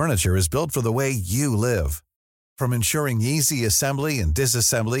 Burrow's furniture is built for the way you live. From ensuring easy assembly and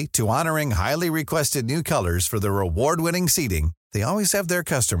disassembly to honoring highly requested new colors for their award-winning seating, they always have their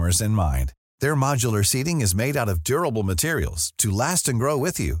customers in mind. Their modular seating is made out of durable materials to last and grow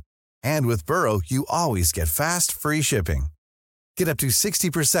with you. And with Burrow, you always get fast, free shipping. Get up to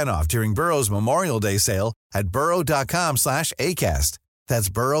 60% off during Burrow's Memorial Day sale at burrow.com/ACAST. That's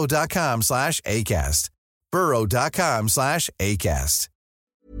burrow.com/ACAST. burrow.com/ACAST.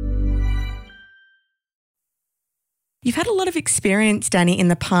 You've had a lot of experience, Danny, in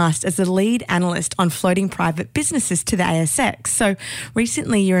the past as a lead analyst on floating private businesses to the ASX. So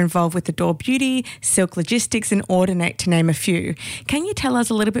recently you're involved with Adore Beauty, Silk Logistics and Audinate, to name a few. Can you tell us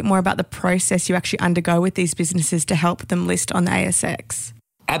a little bit more about the process you actually undergo with these businesses to help them list on the ASX?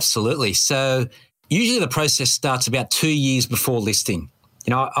 Absolutely. So usually the process starts about 2 years before listing.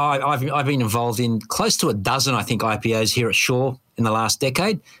 I've been involved in close to a dozen, I think, IPOs here at Shaw in the last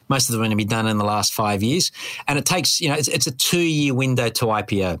decade. Most of them are going to be done in the last 5 years. And it takes, it's a 2-year window to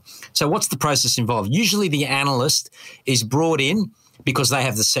IPO. So what's the process involved? Usually the analyst is brought in because they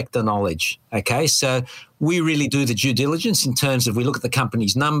have the sector knowledge, okay? So we really do the due diligence in terms of we look at the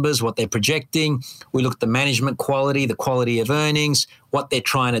company's numbers, what they're projecting, we look at the management quality, the quality of earnings, what they're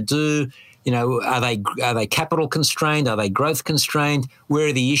trying to do. Are they capital constrained? Are they growth constrained? Where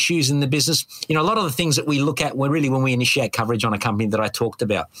are the issues in the business? A lot of the things that we look at when we initiate coverage on a company that I talked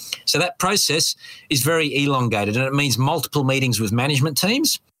about. So that process is very elongated, and it means multiple meetings with management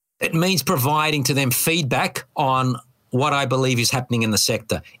teams. It means providing to them feedback on what I believe is happening in the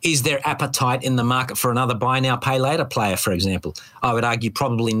sector. Is there appetite in the market for another buy now, pay later player, for example? I would argue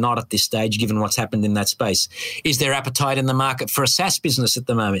probably not at this stage, given what's happened in that space. Is there appetite in the market for a SaaS business at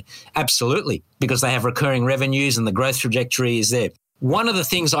the moment? Absolutely, because they have recurring revenues and the growth trajectory is there. One of the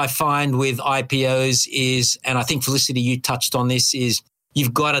things I find with IPOs is, and I think Felicity, you touched on this, is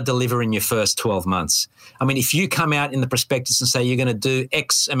you've got to deliver in your first 12 months. I mean, if you come out in the prospectus and say you're going to do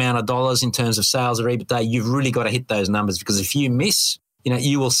X amount of dollars in terms of sales or EBITDA, you've really got to hit those numbers, because if you miss,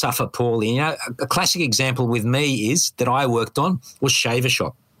 you will suffer poorly. A classic example with me is that I worked on was Shaver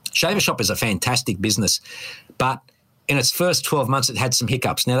Shop. Shaver Shop is a fantastic business, but in its first 12 months, it had some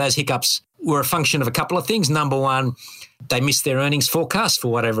hiccups. Now, those hiccups were a function of a couple of things. Number one, they missed their earnings forecast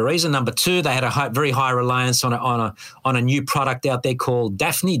for whatever reason. Number two, they had a very high reliance on a new product out there called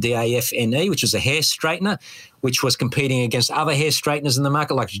Daphne, D-A-F-N-E, which was a hair straightener, which was competing against other hair straighteners in the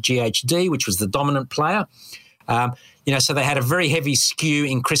market like GHD, which was the dominant player. So they had a very heavy skew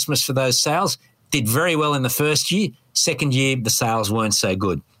in Christmas for those sales. Did very well in the first year. Second year, the sales weren't so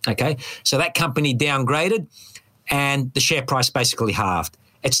good. Okay, so that company downgraded, and the share price basically halved.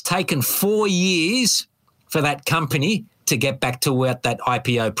 It's taken 4 years for that company to get back to what that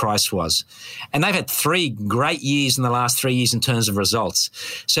IPO price was. And they've had 3 great years in the last 3 years in terms of results.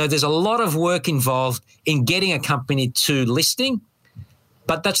 So there's a lot of work involved in getting a company to listing,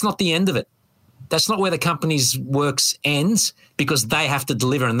 but that's not the end of it. That's not where the company's works ends, because they have to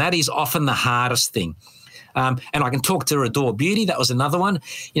deliver, and that is often the hardest thing. And I can talk to Adore Beauty. That was another one.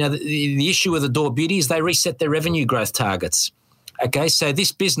 The issue with Adore Beauty is they reset their revenue growth targets. Okay, so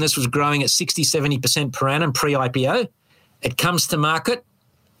this business was growing at 60, 70% per annum pre-IPO. It comes to market,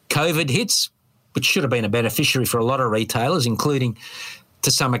 COVID hits, which should have been a beneficiary for a lot of retailers, including,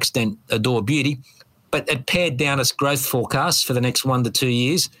 to some extent, Adore Beauty. But it pared down its growth forecast for the next 1 to 2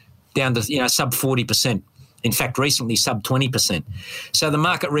 years down to sub 40%. In fact, recently sub 20%. So the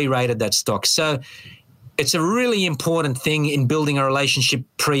market re-rated that stock. So it's a really important thing in building a relationship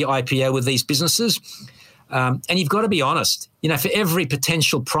pre-IPO with these businesses. And you've got to be honest. For every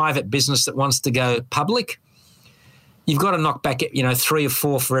potential private business that wants to go public, you've got to knock back at, 3 or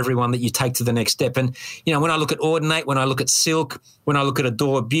 4 for everyone that you take to the next step. And, when I look at Audinate, when I look at Silk, when I look at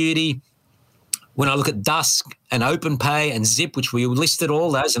Adore Beauty, when I look at Dusk and OpenPay and Zip, which we listed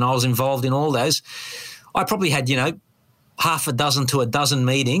all those and I was involved in all those, I probably had, half a dozen to a dozen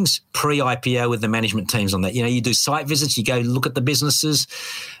meetings pre-IPO with the management teams on that. You do site visits, you go look at the businesses.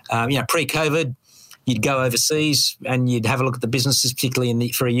 Pre-COVID, you'd go overseas and you'd have a look at the businesses,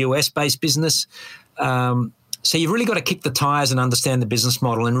 particularly for a US-based business. So you've really got to kick the tires and understand the business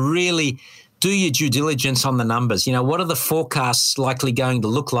model and really do your due diligence on the numbers. What are the forecasts likely going to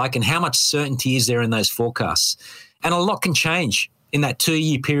look like, and how much certainty is there in those forecasts? And a lot can change in that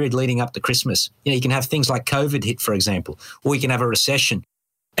 2-year period leading up to Christmas. You can have things like COVID hit, for example, or you can have a recession.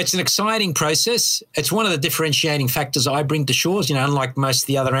 It's an exciting process. It's one of the differentiating factors I bring to Shores. Unlike most of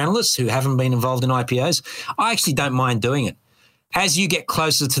the other analysts who haven't been involved in IPOs, I actually don't mind doing it. As you get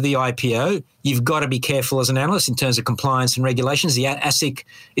closer to the IPO, you've got to be careful as an analyst in terms of compliance and regulations. The ASIC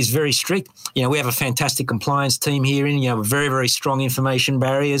is very strict. We have a fantastic compliance team here in, very, very strong information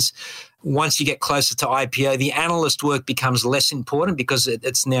barriers. Once you get closer to IPO, the analyst work becomes less important because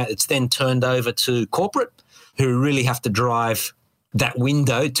it's then turned over to corporate, who really have to drive that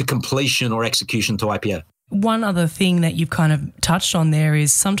window to completion or execution to IPO. One other thing that you've kind of touched on there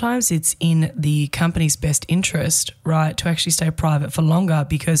is sometimes it's in the company's best interest, right, to actually stay private for longer,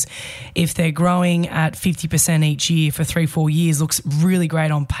 because if they're growing at 50% each year for 3-4 years, looks really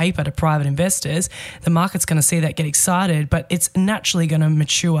great on paper to private investors, the market's going to see that, get excited, but it's naturally going to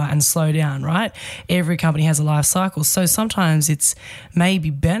mature and slow down, right? Every company has a life cycle. So sometimes it's maybe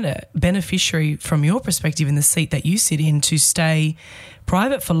beneficiary from your perspective in the seat that you sit in to stay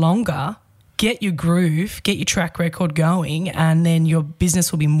private for longer, get your groove, get your track record going, and then your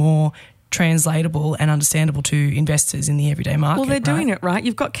business will be more translatable and understandable to investors in the everyday market. Well, they're doing it, right?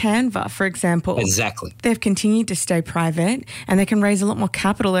 You've got Canva, for example. Exactly. They've continued to stay private and they can raise a lot more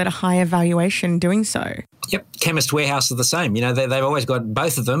capital at a higher valuation doing so. Yep. Chemist Warehouse are the same. They've always got,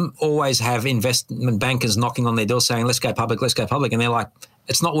 both of them always have investment bankers knocking on their door saying, let's go public. And they're like,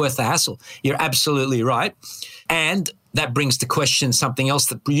 it's not worth the hassle. You're absolutely right. And that brings to question something else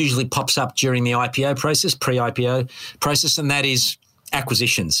that usually pops up during the IPO process, pre-IPO process, and that is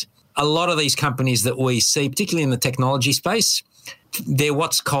acquisitions. A lot of these companies that we see, particularly in the technology space, they're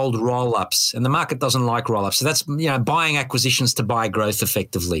what's called roll-ups, and the market doesn't like roll-ups. So that's buying acquisitions to buy growth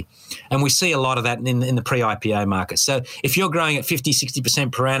effectively. And we see a lot of that in the pre-IPO market. So if you're growing at 50,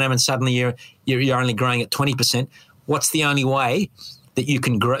 60% per annum and suddenly you're only growing at 20%, what's the only way that that you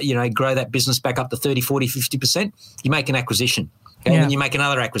can grow that business back up to 30, 40, 50%, you make an acquisition. Okay, and then you make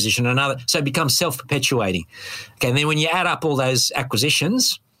another acquisition, so it becomes self-perpetuating. Okay, and then when you add up all those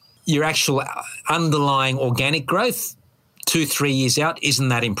acquisitions, your actual underlying organic growth 2-3 years out isn't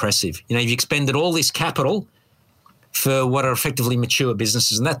that impressive. You've expended all this capital for what are effectively mature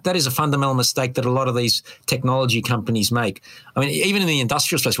businesses. And that is a fundamental mistake that a lot of these technology companies make. I mean, even in the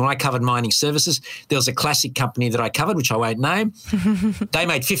industrial space, when I covered mining services, there was a classic company that I covered, which I won't name. They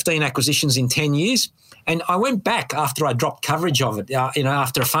made 15 acquisitions in 10 years. And I went back after I dropped coverage of it,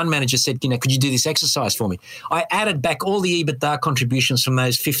 after a fund manager said, could you do this exercise for me? I added back all the EBITDA contributions from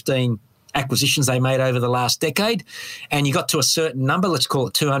those 15 acquisitions they made over the last decade, and you got to a certain number, let's call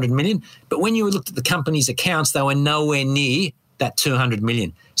it 200 million. But when you looked at the company's accounts, they were nowhere near that 200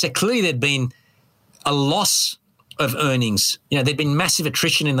 million. So clearly there'd been a loss of earnings. There'd been massive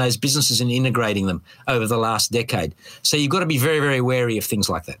attrition in those businesses and integrating them over the last decade. So you've got to be very, very wary of things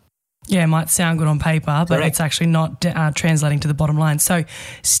like that. Yeah, it might sound good on paper, but It's actually not translating to the bottom line. So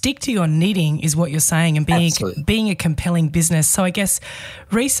stick to your knitting is what you're saying, and being a compelling business. So I guess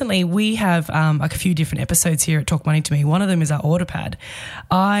recently we have a few different episodes here at Talk Money to Me. One of them is our Autopad.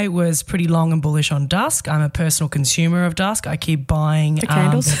 I was pretty long and bullish on Dusk. I'm a personal consumer of Dusk. I keep buying the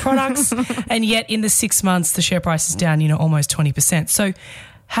candles, products, and yet in the 6 months the share price is down, almost 20%. So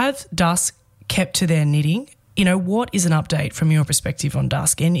have Dusk kept to their knitting? What is an update from your perspective on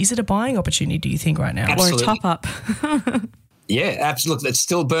Dusk? And is it a buying opportunity, do you think, right now? Absolutely. Or a top-up? Yeah, absolutely. It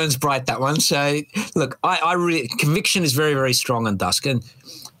still burns bright, that one. So, look, I really conviction is very, very strong on Dusk. And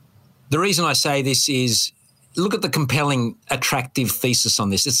the reason I say this is look at the compelling, attractive thesis on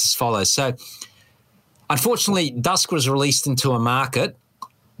this. It's as follows. So, unfortunately, Dusk was released into a market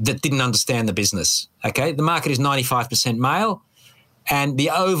that didn't understand the business, okay? The market is 95% male. And the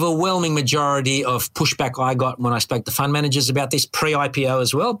overwhelming majority of pushback I got when I spoke to fund managers about this pre-IPO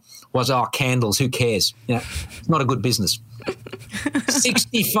as well was, candles, who cares? It's not a good business.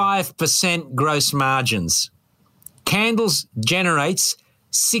 65% gross margins. Candles generates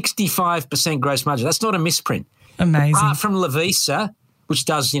 65% gross margin. That's not a misprint. Amazing. Apart from Lovisa, which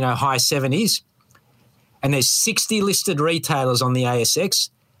does, high 70s, and there's 60 listed retailers on the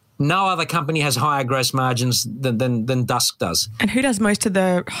ASX, no other company has higher gross margins than Dusk does. And who does most of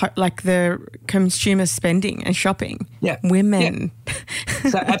the consumer spending and shopping? Yeah. Women. Yeah.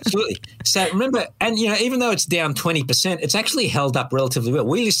 So absolutely. So remember, and even though it's down 20%, it's actually held up relatively well.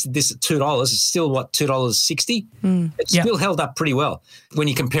 We listed this at $2. It's still $2.60. It's still held up pretty well when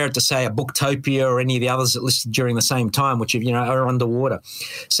you compare it to, say, a Booktopia or any of the others that listed during the same time, which are underwater.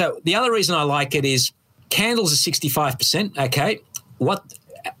 So the other reason I like it is candles are 65%. Okay,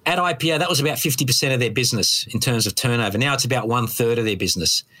 at IPO, that was about 50% of their business in terms of turnover. Now it's about 1/3 of their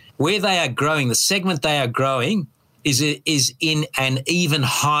business. Where they are growing, the segment they are growing is in an even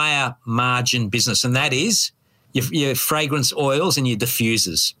higher margin business, and that is your fragrance oils and your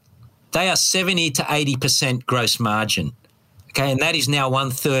diffusers. They are 70 to 80% gross margin, okay, and that is now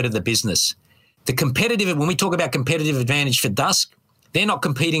 1/3 of the business. When we talk about competitive advantage for Dusk, they're not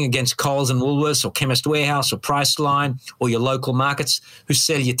competing against Coles and Woolworths or Chemist Warehouse or Priceline or your local markets who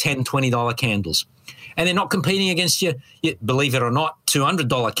sell you $10, $20 candles. And they're not competing against your believe it or not,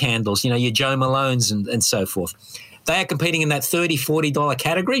 $200 candles, your Joe Malones and so forth. They are competing in that $30, $40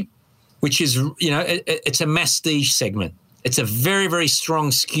 category, which is, it's a masstige segment. It's a very, very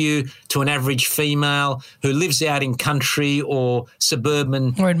strong skew to an average female who lives out in country or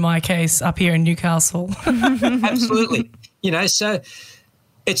suburban. Or in my case, up here in Newcastle. Absolutely. So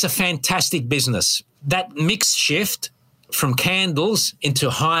it's a fantastic business. That mix shift from candles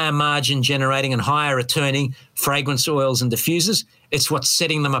into higher margin generating and higher returning fragrance oils and diffusers, it's what's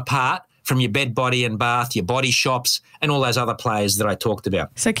setting them apart from your Bed, Body and Bath, your Body Shops and all those other players that I talked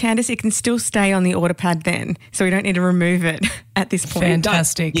about. So, Candice, it can still stay on the Autopad then, so we don't need to remove it at this point.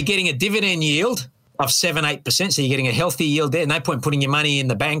 Fantastic. You're getting a dividend yield of 7-8%, so you're getting a healthy yield there. No point putting your money in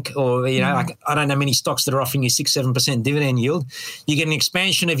the bank or, I don't know many stocks that are offering you 6-7% dividend yield. You get an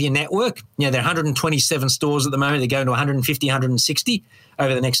expansion of your network. There are 127 stores at the moment. They're going to 150, 160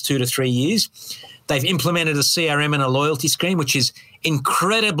 over the next 2 to 3 years. They've implemented a CRM and a loyalty scheme, which is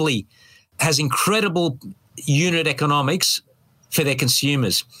has incredible unit economics for their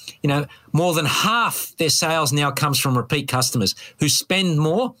consumers. More than half their sales now comes from repeat customers who spend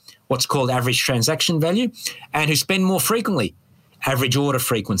more, what's called average transaction value, and who spend more frequently, average order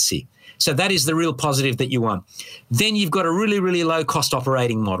frequency. So that is the real positive that you want. Then you've got a really, really low cost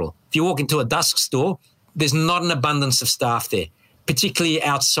operating model. If you walk into a Dusk store, there's not an abundance of staff there, particularly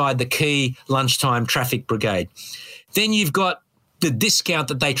outside the key lunchtime traffic brigade. Then you've got the discount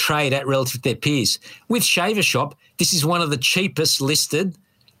that they trade at relative to their peers. With Shaver Shop, this is one of the cheapest listed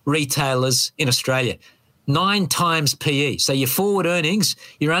retailers in Australia. 9 times PE. So your forward earnings,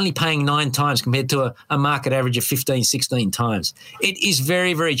 you're only paying 9 times compared to a market average of 15, 16 times. It is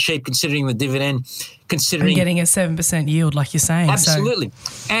very, very cheap considering the dividend, considering... And getting a 7% yield like you're saying. Absolutely.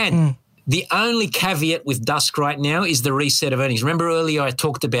 And the only caveat with Dusk right now is the reset of earnings. Remember earlier I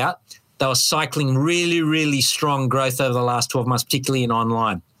talked about they were cycling really, really strong growth over the last 12 months, particularly in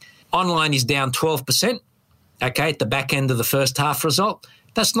online. Online is down 12%, okay, at the back end of the first half result.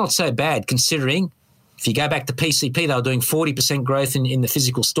 That's not so bad considering... If you go back to PCP, they were doing 40% growth in the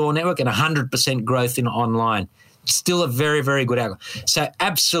physical store network and 100% growth in online. Still a very, very good outcome. So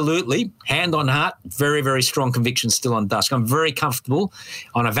absolutely, hand on heart, very, very strong conviction still on Dusk. I'm very comfortable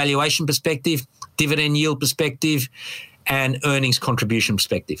on a valuation perspective, dividend yield perspective, and earnings contribution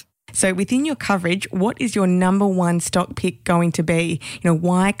perspective. So within your coverage, what is your number one stock pick going to be?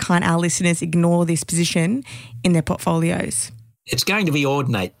 Why can't our listeners ignore this position in their portfolios? It's going to be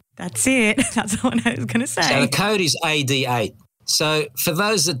Audinate. That's it. That's what I was going to say. So the code is AD8. So for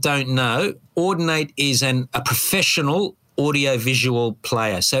those that don't know, Audinate is a professional audio-visual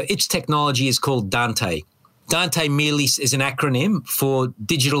player. So its technology is called Dante. Dante merely is an acronym for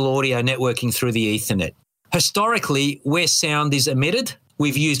digital audio networking through the Ethernet. Historically, where sound is emitted,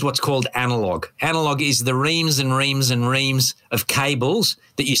 we've used what's called analog. Analog is the reams and reams and reams of cables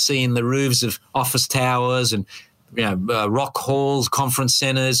that you see in the roofs of office towers and rock halls, conference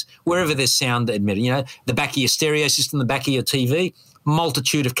centres, wherever there's sound admitted, the back of your stereo system, the back of your TV,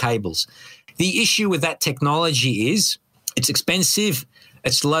 multitude of cables. The issue with that technology is it's expensive,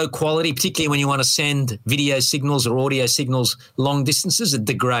 it's low quality, particularly when you want to send video signals or audio signals long distances, it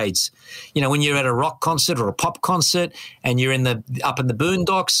degrades. When you're at a rock concert or a pop concert and you're up in the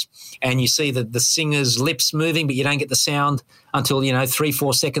boondocks and you see the singer's lips moving but you don't get the sound until,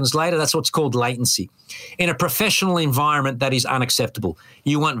 3-4 seconds later, that's what's called latency. In a professional environment, that is unacceptable.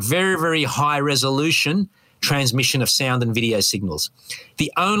 You want very, very high resolution transmission of sound and video signals.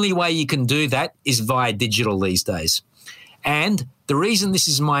 The only way you can do that is via digital these days. And the reason this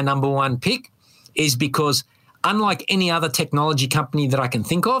is my number one pick is because unlike any other technology company that I can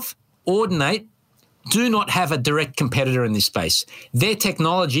think of, Audinate do not have a direct competitor in this space. Their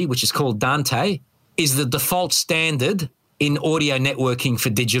technology, which is called Dante, is the default standard in audio networking for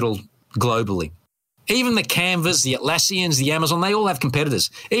digital globally. Even the Canvas, the Atlassians, the Amazon, they all have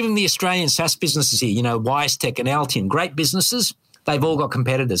competitors. Even the Australian SaaS businesses here, WiseTech and Altium, great businesses, they've all got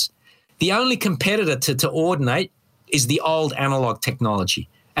competitors. The only competitor to Audinate is the old analog technology,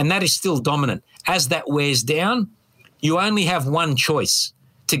 and that is still dominant. As that wears down, you only have one choice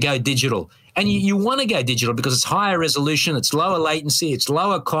to go digital. And you want to go digital because it's higher resolution, it's lower latency, it's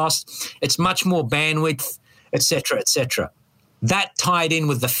lower cost, it's much more bandwidth, et cetera, et cetera. That tied in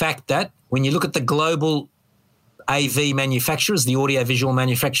with the fact that when you look at the global AV manufacturers, the audio-visual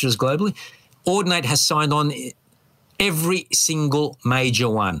manufacturers globally, Audinate has signed on every single major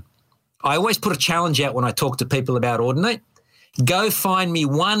one. I always put a challenge out when I talk to people about Audinate. Go find me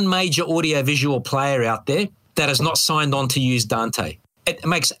one major audio-visual player out there that has not signed on to use Dante. It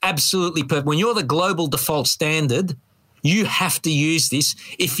makes absolutely perfect. When you're the global default standard, you have to use this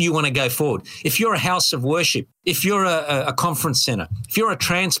if you want to go forward. If you're a house of worship, if you're a conference centre, if you're a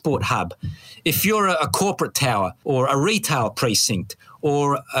transport hub, if you're a corporate tower or a retail precinct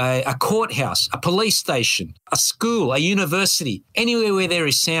or a courthouse, a police station, a school, a university, anywhere where there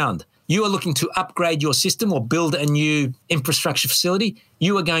is sound, you are looking to upgrade your system or build a new infrastructure facility,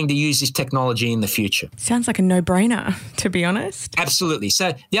 you are going to use this technology in the future. Sounds like a no-brainer, to be honest. Absolutely.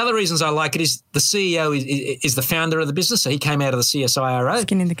 So the other reasons I like it is the CEO is the founder of the business. So he came out of the CSIRO.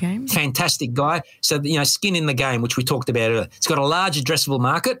 Skin in the game. Fantastic guy. So, skin in the game, which we talked about earlier. It's got a large addressable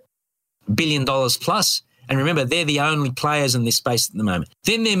market, $1 billion plus. And remember, they're the only players in this space at the moment.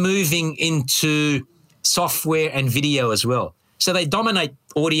 Then they're moving into software and video as well. So they dominate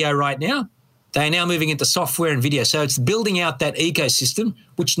audio right now. They are now moving into software and video. So it's building out that ecosystem,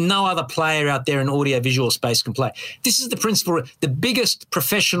 which no other player out there in audio-visual space can play. This is the principle. The biggest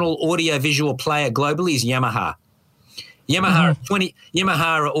professional audio-visual player globally is Yamaha. Yamaha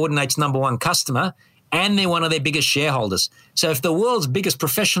are Audinate's number one customer, and they're one of their biggest shareholders. So if the world's biggest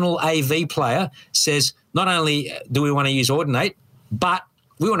professional AV player says, not only do we want to use Audinate, but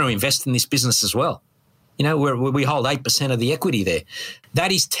we want to invest in this business as well. We hold 8% of the equity there.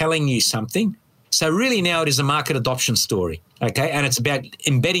 That is telling you something. So really now it is a market adoption story, okay? And it's about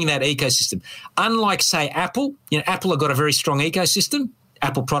embedding that ecosystem. Unlike, say, Apple, Apple have got a very strong ecosystem.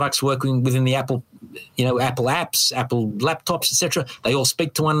 Apple products working within the Apple, Apple apps, Apple laptops, etc. They all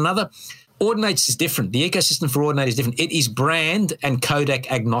speak to one another. Ordinates is different. The ecosystem for Ordinate is different. It is brand and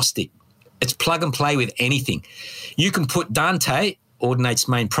Kodak agnostic. It's plug and play with anything. You can put Dante, Ordinate's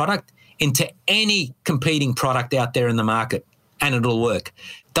main product, into any competing product out there in the market and it'll work.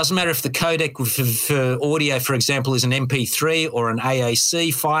 Doesn't matter if the codec for audio, for example, is an MP3 or an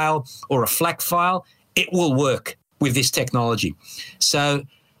AAC file or a FLAC file, it will work with this technology. So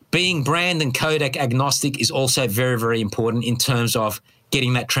being brand and codec agnostic is also very, very important in terms of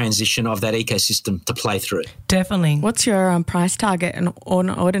getting that transition of that ecosystem to play through. Definitely. What's your price target on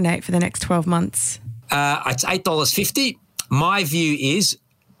Ordinate for the next 12 months? It's $8.50. My view is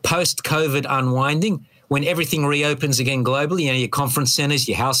post-COVID unwinding, when everything reopens again globally, your conference centres,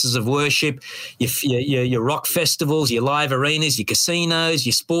 your houses of worship, your rock festivals, your live arenas, your casinos,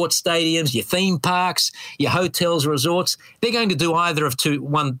 your sports stadiums, your theme parks, your hotels, resorts, they're going to do either of two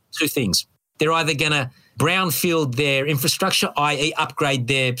things. They're either going to brownfield their infrastructure, i.e. upgrade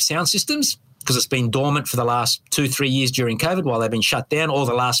their sound systems, because it's been dormant for the last 2-3 years during COVID while they've been shut down, or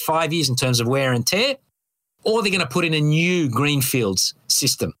the last 5 years in terms of wear and tear, or they're going to put in a new greenfields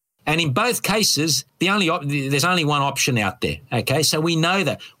system. And in both cases, there's only one option out there, okay? So we know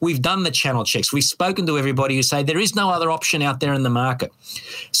that. We've done the channel checks. We've spoken to everybody who say there is no other option out there in the market.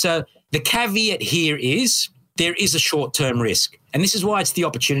 So the caveat here is there is a short-term risk, and this is why it's the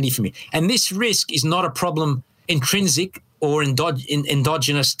opportunity for me. And this risk is not a problem intrinsic or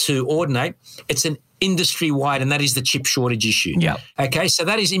endogenous to Ordinate. It's an industry-wide, and that is the chip shortage issue. Yeah. Okay, so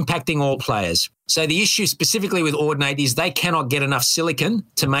that is impacting all players. So the issue specifically with Ordinate is they cannot get enough silicon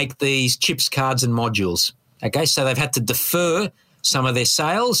to make these chips, cards, and modules. Okay, so they've had to defer some of their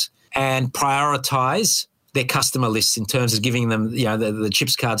sales and prioritise their customer lists in terms of giving them, the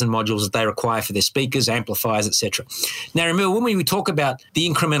chips, cards, and modules that they require for their speakers, amplifiers, etc. Now, remember, when we talk about the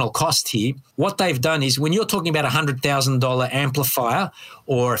incremental cost here, what they've done is when you're talking about a $100,000 amplifier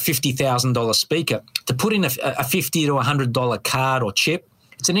or a $50,000 speaker, to put in a $50 to $100 card or chip,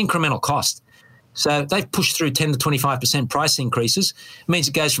 it's an incremental cost. So they've pushed through 10 to 25% price increases. It means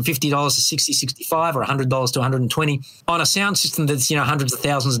it goes from $50 to $60, $65 or $100 to $120. On a sound system that's, hundreds of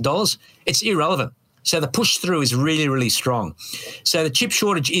thousands of dollars, it's irrelevant. So the push through is really, really strong. So the chip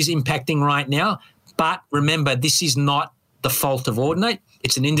shortage is impacting right now. But remember, this is not the fault of Ordinate.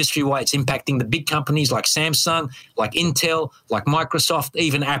 It's an industry-wide. It's impacting the big companies like Samsung, like Intel, like Microsoft,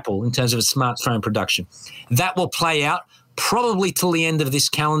 even Apple in terms of its smartphone production. That will play out probably till the end of this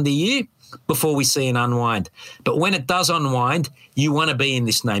calendar year before we see an unwind. But when it does unwind, you want to be in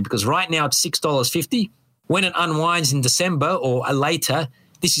this name because right now it's $6.50. When it unwinds in December or later,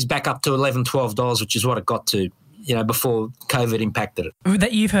 this is back up to $11, $12, which is what it got to, before COVID impacted it.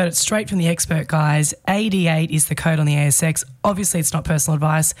 That you've heard it straight from the expert guys. AD8 is the code on the ASX. Obviously, it's not personal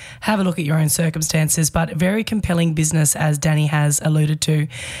advice. Have a look at your own circumstances, but very compelling business, as Danny has alluded to,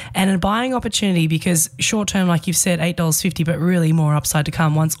 and a buying opportunity because short term, like you've said, $8.50, but really more upside to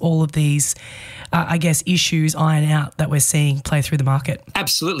come once all of these, issues iron out that we're seeing play through the market.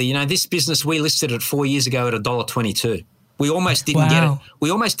 Absolutely. This business, we listed it 4 years ago at $1.22. We almost didn't get it. We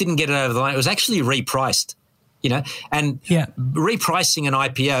almost didn't get it over the line. It was actually repriced, and repricing an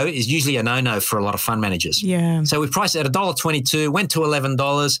IPO is usually a no-no for a lot of fund managers. Yeah. So we priced it at $1.22, went to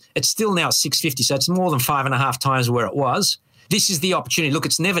 $11. It's still now $6.50, so it's more than 5.5 times where it was. This is the opportunity. Look,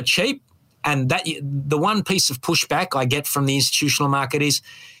 it's never cheap, and that the one piece of pushback I get from the institutional market is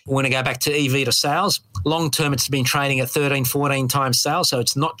when I go back to EV to sales, long-term it's been trading at 13, 14 times sales, so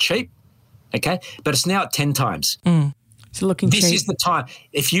it's not cheap, okay? But it's now at 10 times. So looking this cheap. is the time.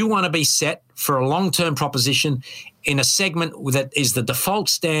 If you want to be set for a long-term proposition in a segment that is the default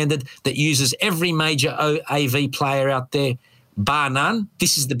standard that uses every major AV player out there, bar none,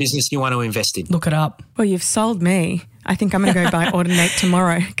 this is the business you want to invest in. Look it up. Well, you've sold me. I think I'm going to go buy Ordinate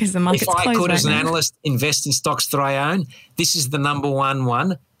tomorrow because the market's closed. If I could, right as an now. analyst, invest in stocks that I own, this is the number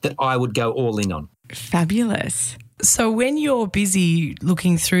one that I would go all in on. Fabulous. So when you're busy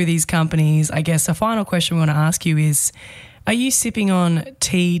looking through these companies, I guess a final question we want to ask you is, are you sipping on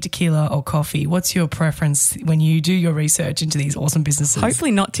tea, tequila or coffee? What's your preference when you do your research into these awesome businesses?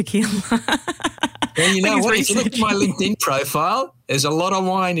 Hopefully not tequila. Well, you know what? If you look at my LinkedIn profile, there's a lot of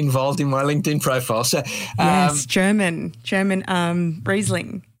wine involved in my LinkedIn profile. So yes, German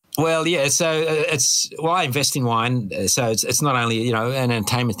Riesling. Well, yeah. So I invest in wine. So it's not only an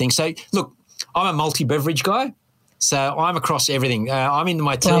entertainment thing. So look, I'm a multi-beverage guy. So I'm across everything. I'm into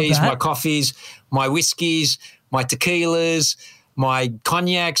my teas, my coffees, my whiskies, my tequilas, my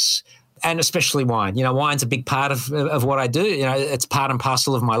cognacs, and especially wine. Wine's a big part of what I do. It's part and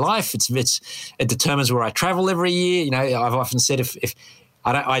parcel of my life. It determines where I travel every year. I've often said if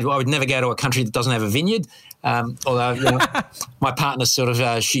I would never go to a country that doesn't have a vineyard. Although my partner sort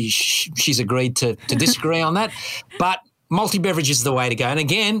of she's agreed to disagree on that, but multi-beverage is the way to go. And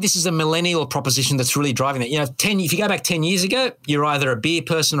again, this is a millennial proposition that's really driving that. If you go back 10 years ago, you're either a beer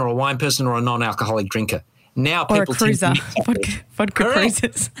person or a wine person or a non-alcoholic drinker. Now or people a cruiser, vodka Correct.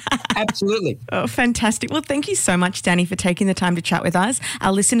 cruisers. Absolutely. Oh, fantastic. Well, thank you so much, Danny, for taking the time to chat with us.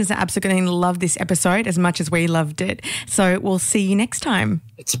 Our listeners are absolutely going to love this episode as much as we loved it. So we'll see you next time.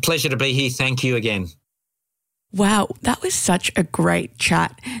 It's a pleasure to be here. Thank you again. Wow, that was such a great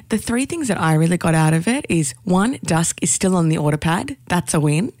chat. The three things that I really got out of it is, one, Dusk is still on the order pad. That's a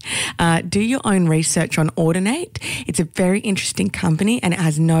win. Do your own research on Audinate. It's a very interesting company and it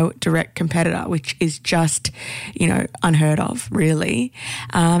has no direct competitor, which is just, unheard of, really.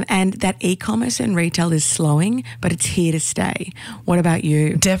 And that e-commerce and retail is slowing, but it's here to stay. What about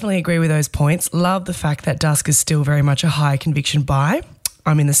you? Definitely agree with those points. Love the fact that Dusk is still very much a high conviction buy.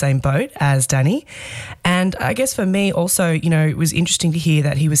 I'm in the same boat as Danny. And I guess for me also, it was interesting to hear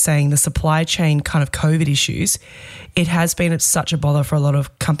that he was saying the supply chain kind of COVID issues, it has been such a bother for a lot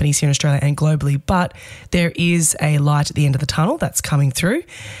of companies here in Australia and globally, but there is a light at the end of the tunnel that's coming through.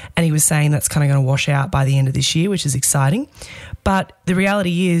 And he was saying that's kind of going to wash out by the end of this year, which is exciting. But the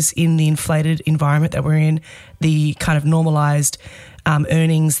reality is, in the inflated environment that we're in, the kind of normalised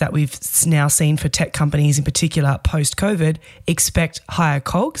earnings that we've now seen for tech companies in particular post-COVID, expect higher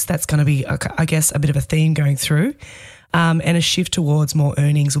COGS. That's going to be, I guess, a bit of a theme going through. And a shift towards more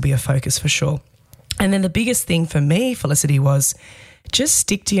earnings will be a focus for sure. And then the biggest thing for me, Felicity, was just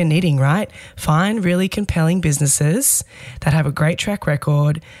stick to your knitting, right? Find really compelling businesses that have a great track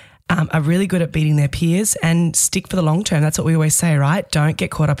record, are really good at beating their peers, and stick for the long term. That's what we always say, right? Don't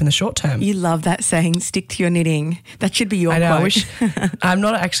get caught up in the short term. You love that saying, stick to your knitting. That should be your quote. I'm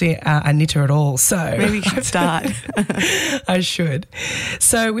not actually a knitter at all, so maybe you should start. I should.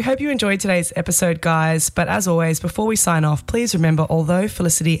 So we hope you enjoyed today's episode, guys. But as always, before we sign off, please remember, although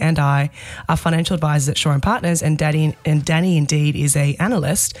Felicity and I are financial advisors at Shaw and Partners, and Danny indeed is an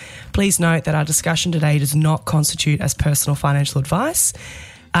analyst, please note that our discussion today does not constitute as personal financial advice.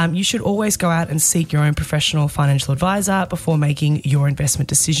 You should always go out and seek your own professional financial advisor before making your investment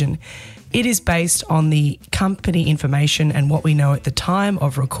decision. It is based on the company information and what we know at the time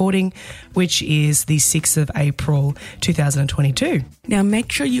of recording, which is the 6th of April 2022. Now, make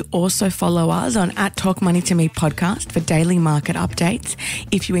sure you also follow us on @TalkMoneyToMe podcast for daily market updates.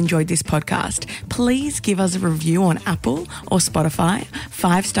 If you enjoyed this podcast, please give us a review on Apple or Spotify.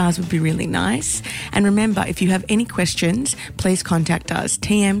 5 stars would be really nice. And remember, if you have any questions, please contact us,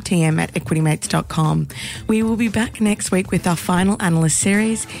 tm@equitymates.com. We will be back next week with our final analyst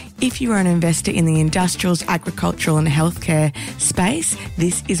series. If you are an investor in the industrials, agricultural and healthcare space,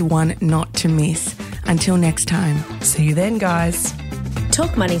 this is one not to miss. Until next time. See you then, guys.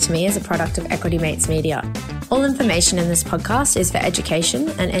 Talk Money to Me is a product of Equity Mates Media. All information in this podcast is for education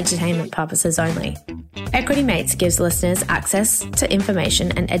and entertainment purposes only. Equity Mates gives listeners access to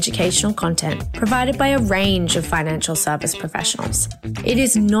information and educational content provided by a range of financial service professionals. It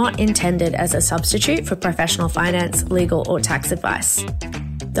is not intended as a substitute for professional finance, legal, or tax advice.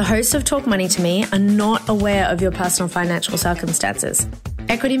 The hosts of Talk Money to Me are not aware of your personal financial circumstances.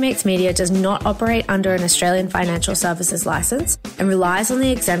 Equity Mates Media does not operate under an Australian Financial Services licence and relies on the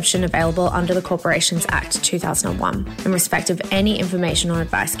exemption available under the Corporations Act 2001 in respect of any information or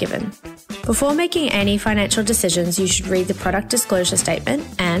advice given. Before making any financial decisions, you should read the product disclosure statement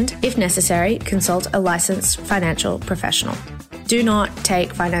and, if necessary, consult a licensed financial professional. Do not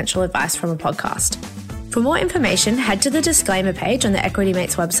take financial advice from a podcast. For more information, head to the disclaimer page on the Equity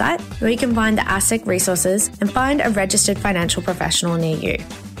Mates website, where you can find the ASIC resources and find a registered financial professional near you.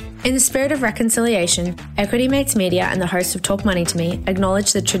 In the spirit of reconciliation, Equity Mates Media and the hosts of Talk Money to Me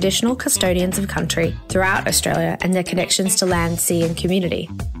acknowledge the traditional custodians of country throughout Australia and their connections to land, sea and community.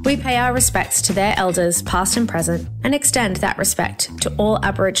 We pay our respects to their elders, past and present, and extend that respect to all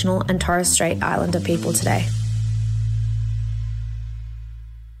Aboriginal and Torres Strait Islander people today.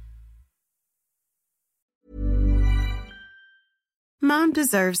 Mom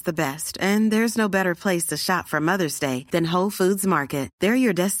deserves the best, and there's no better place to shop for Mother's Day than Whole Foods Market. They're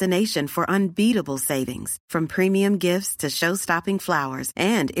your destination for unbeatable savings, from premium gifts to show-stopping flowers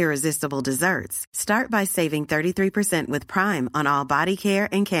and irresistible desserts. Start by saving 33% with Prime on all body care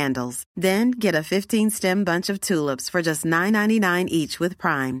and candles. Then get a 15-stem bunch of tulips for just $9.99 each with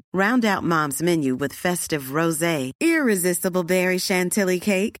Prime. Round out Mom's menu with festive rosé, irresistible berry chantilly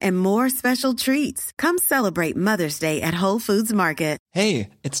cake, and more special treats. Come celebrate Mother's Day at Whole Foods Market. Hey,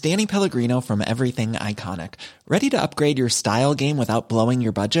 it's Danny Pellegrino from Everything Iconic. Ready to upgrade your style game without blowing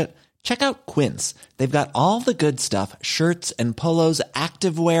your budget? Check out Quince. They've got all the good stuff, shirts and polos,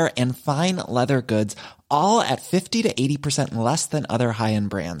 activewear, and fine leather goods, all at 50 to 80% less than other high-end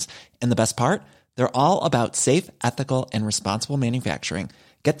brands. And the best part? They're all about safe, ethical, and responsible manufacturing.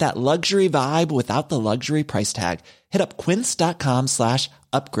 Get that luxury vibe without the luxury price tag. Hit up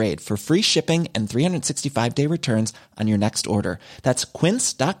quince.com/upgrade for free shipping and 365-day returns on your next order. That's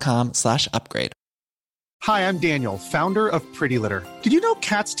quince.com/upgrade. Hi, I'm Daniel, founder of Pretty Litter. Did you know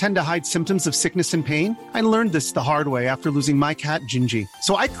cats tend to hide symptoms of sickness and pain? I learned this the hard way after losing my cat, Gingy.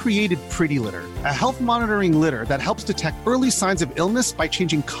 So I created Pretty Litter, a health monitoring litter that helps detect early signs of illness by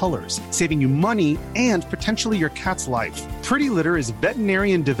changing colors, saving you money and potentially your cat's life. Pretty Litter is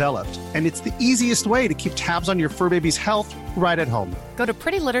veterinarian developed, and it's the easiest way to keep tabs on your fur baby's health right at home. Go to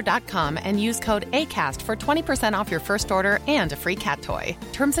prettylitter.com and use code ACAST for 20% off your first order and a free cat toy.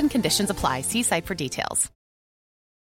 Terms and conditions apply. See site for details.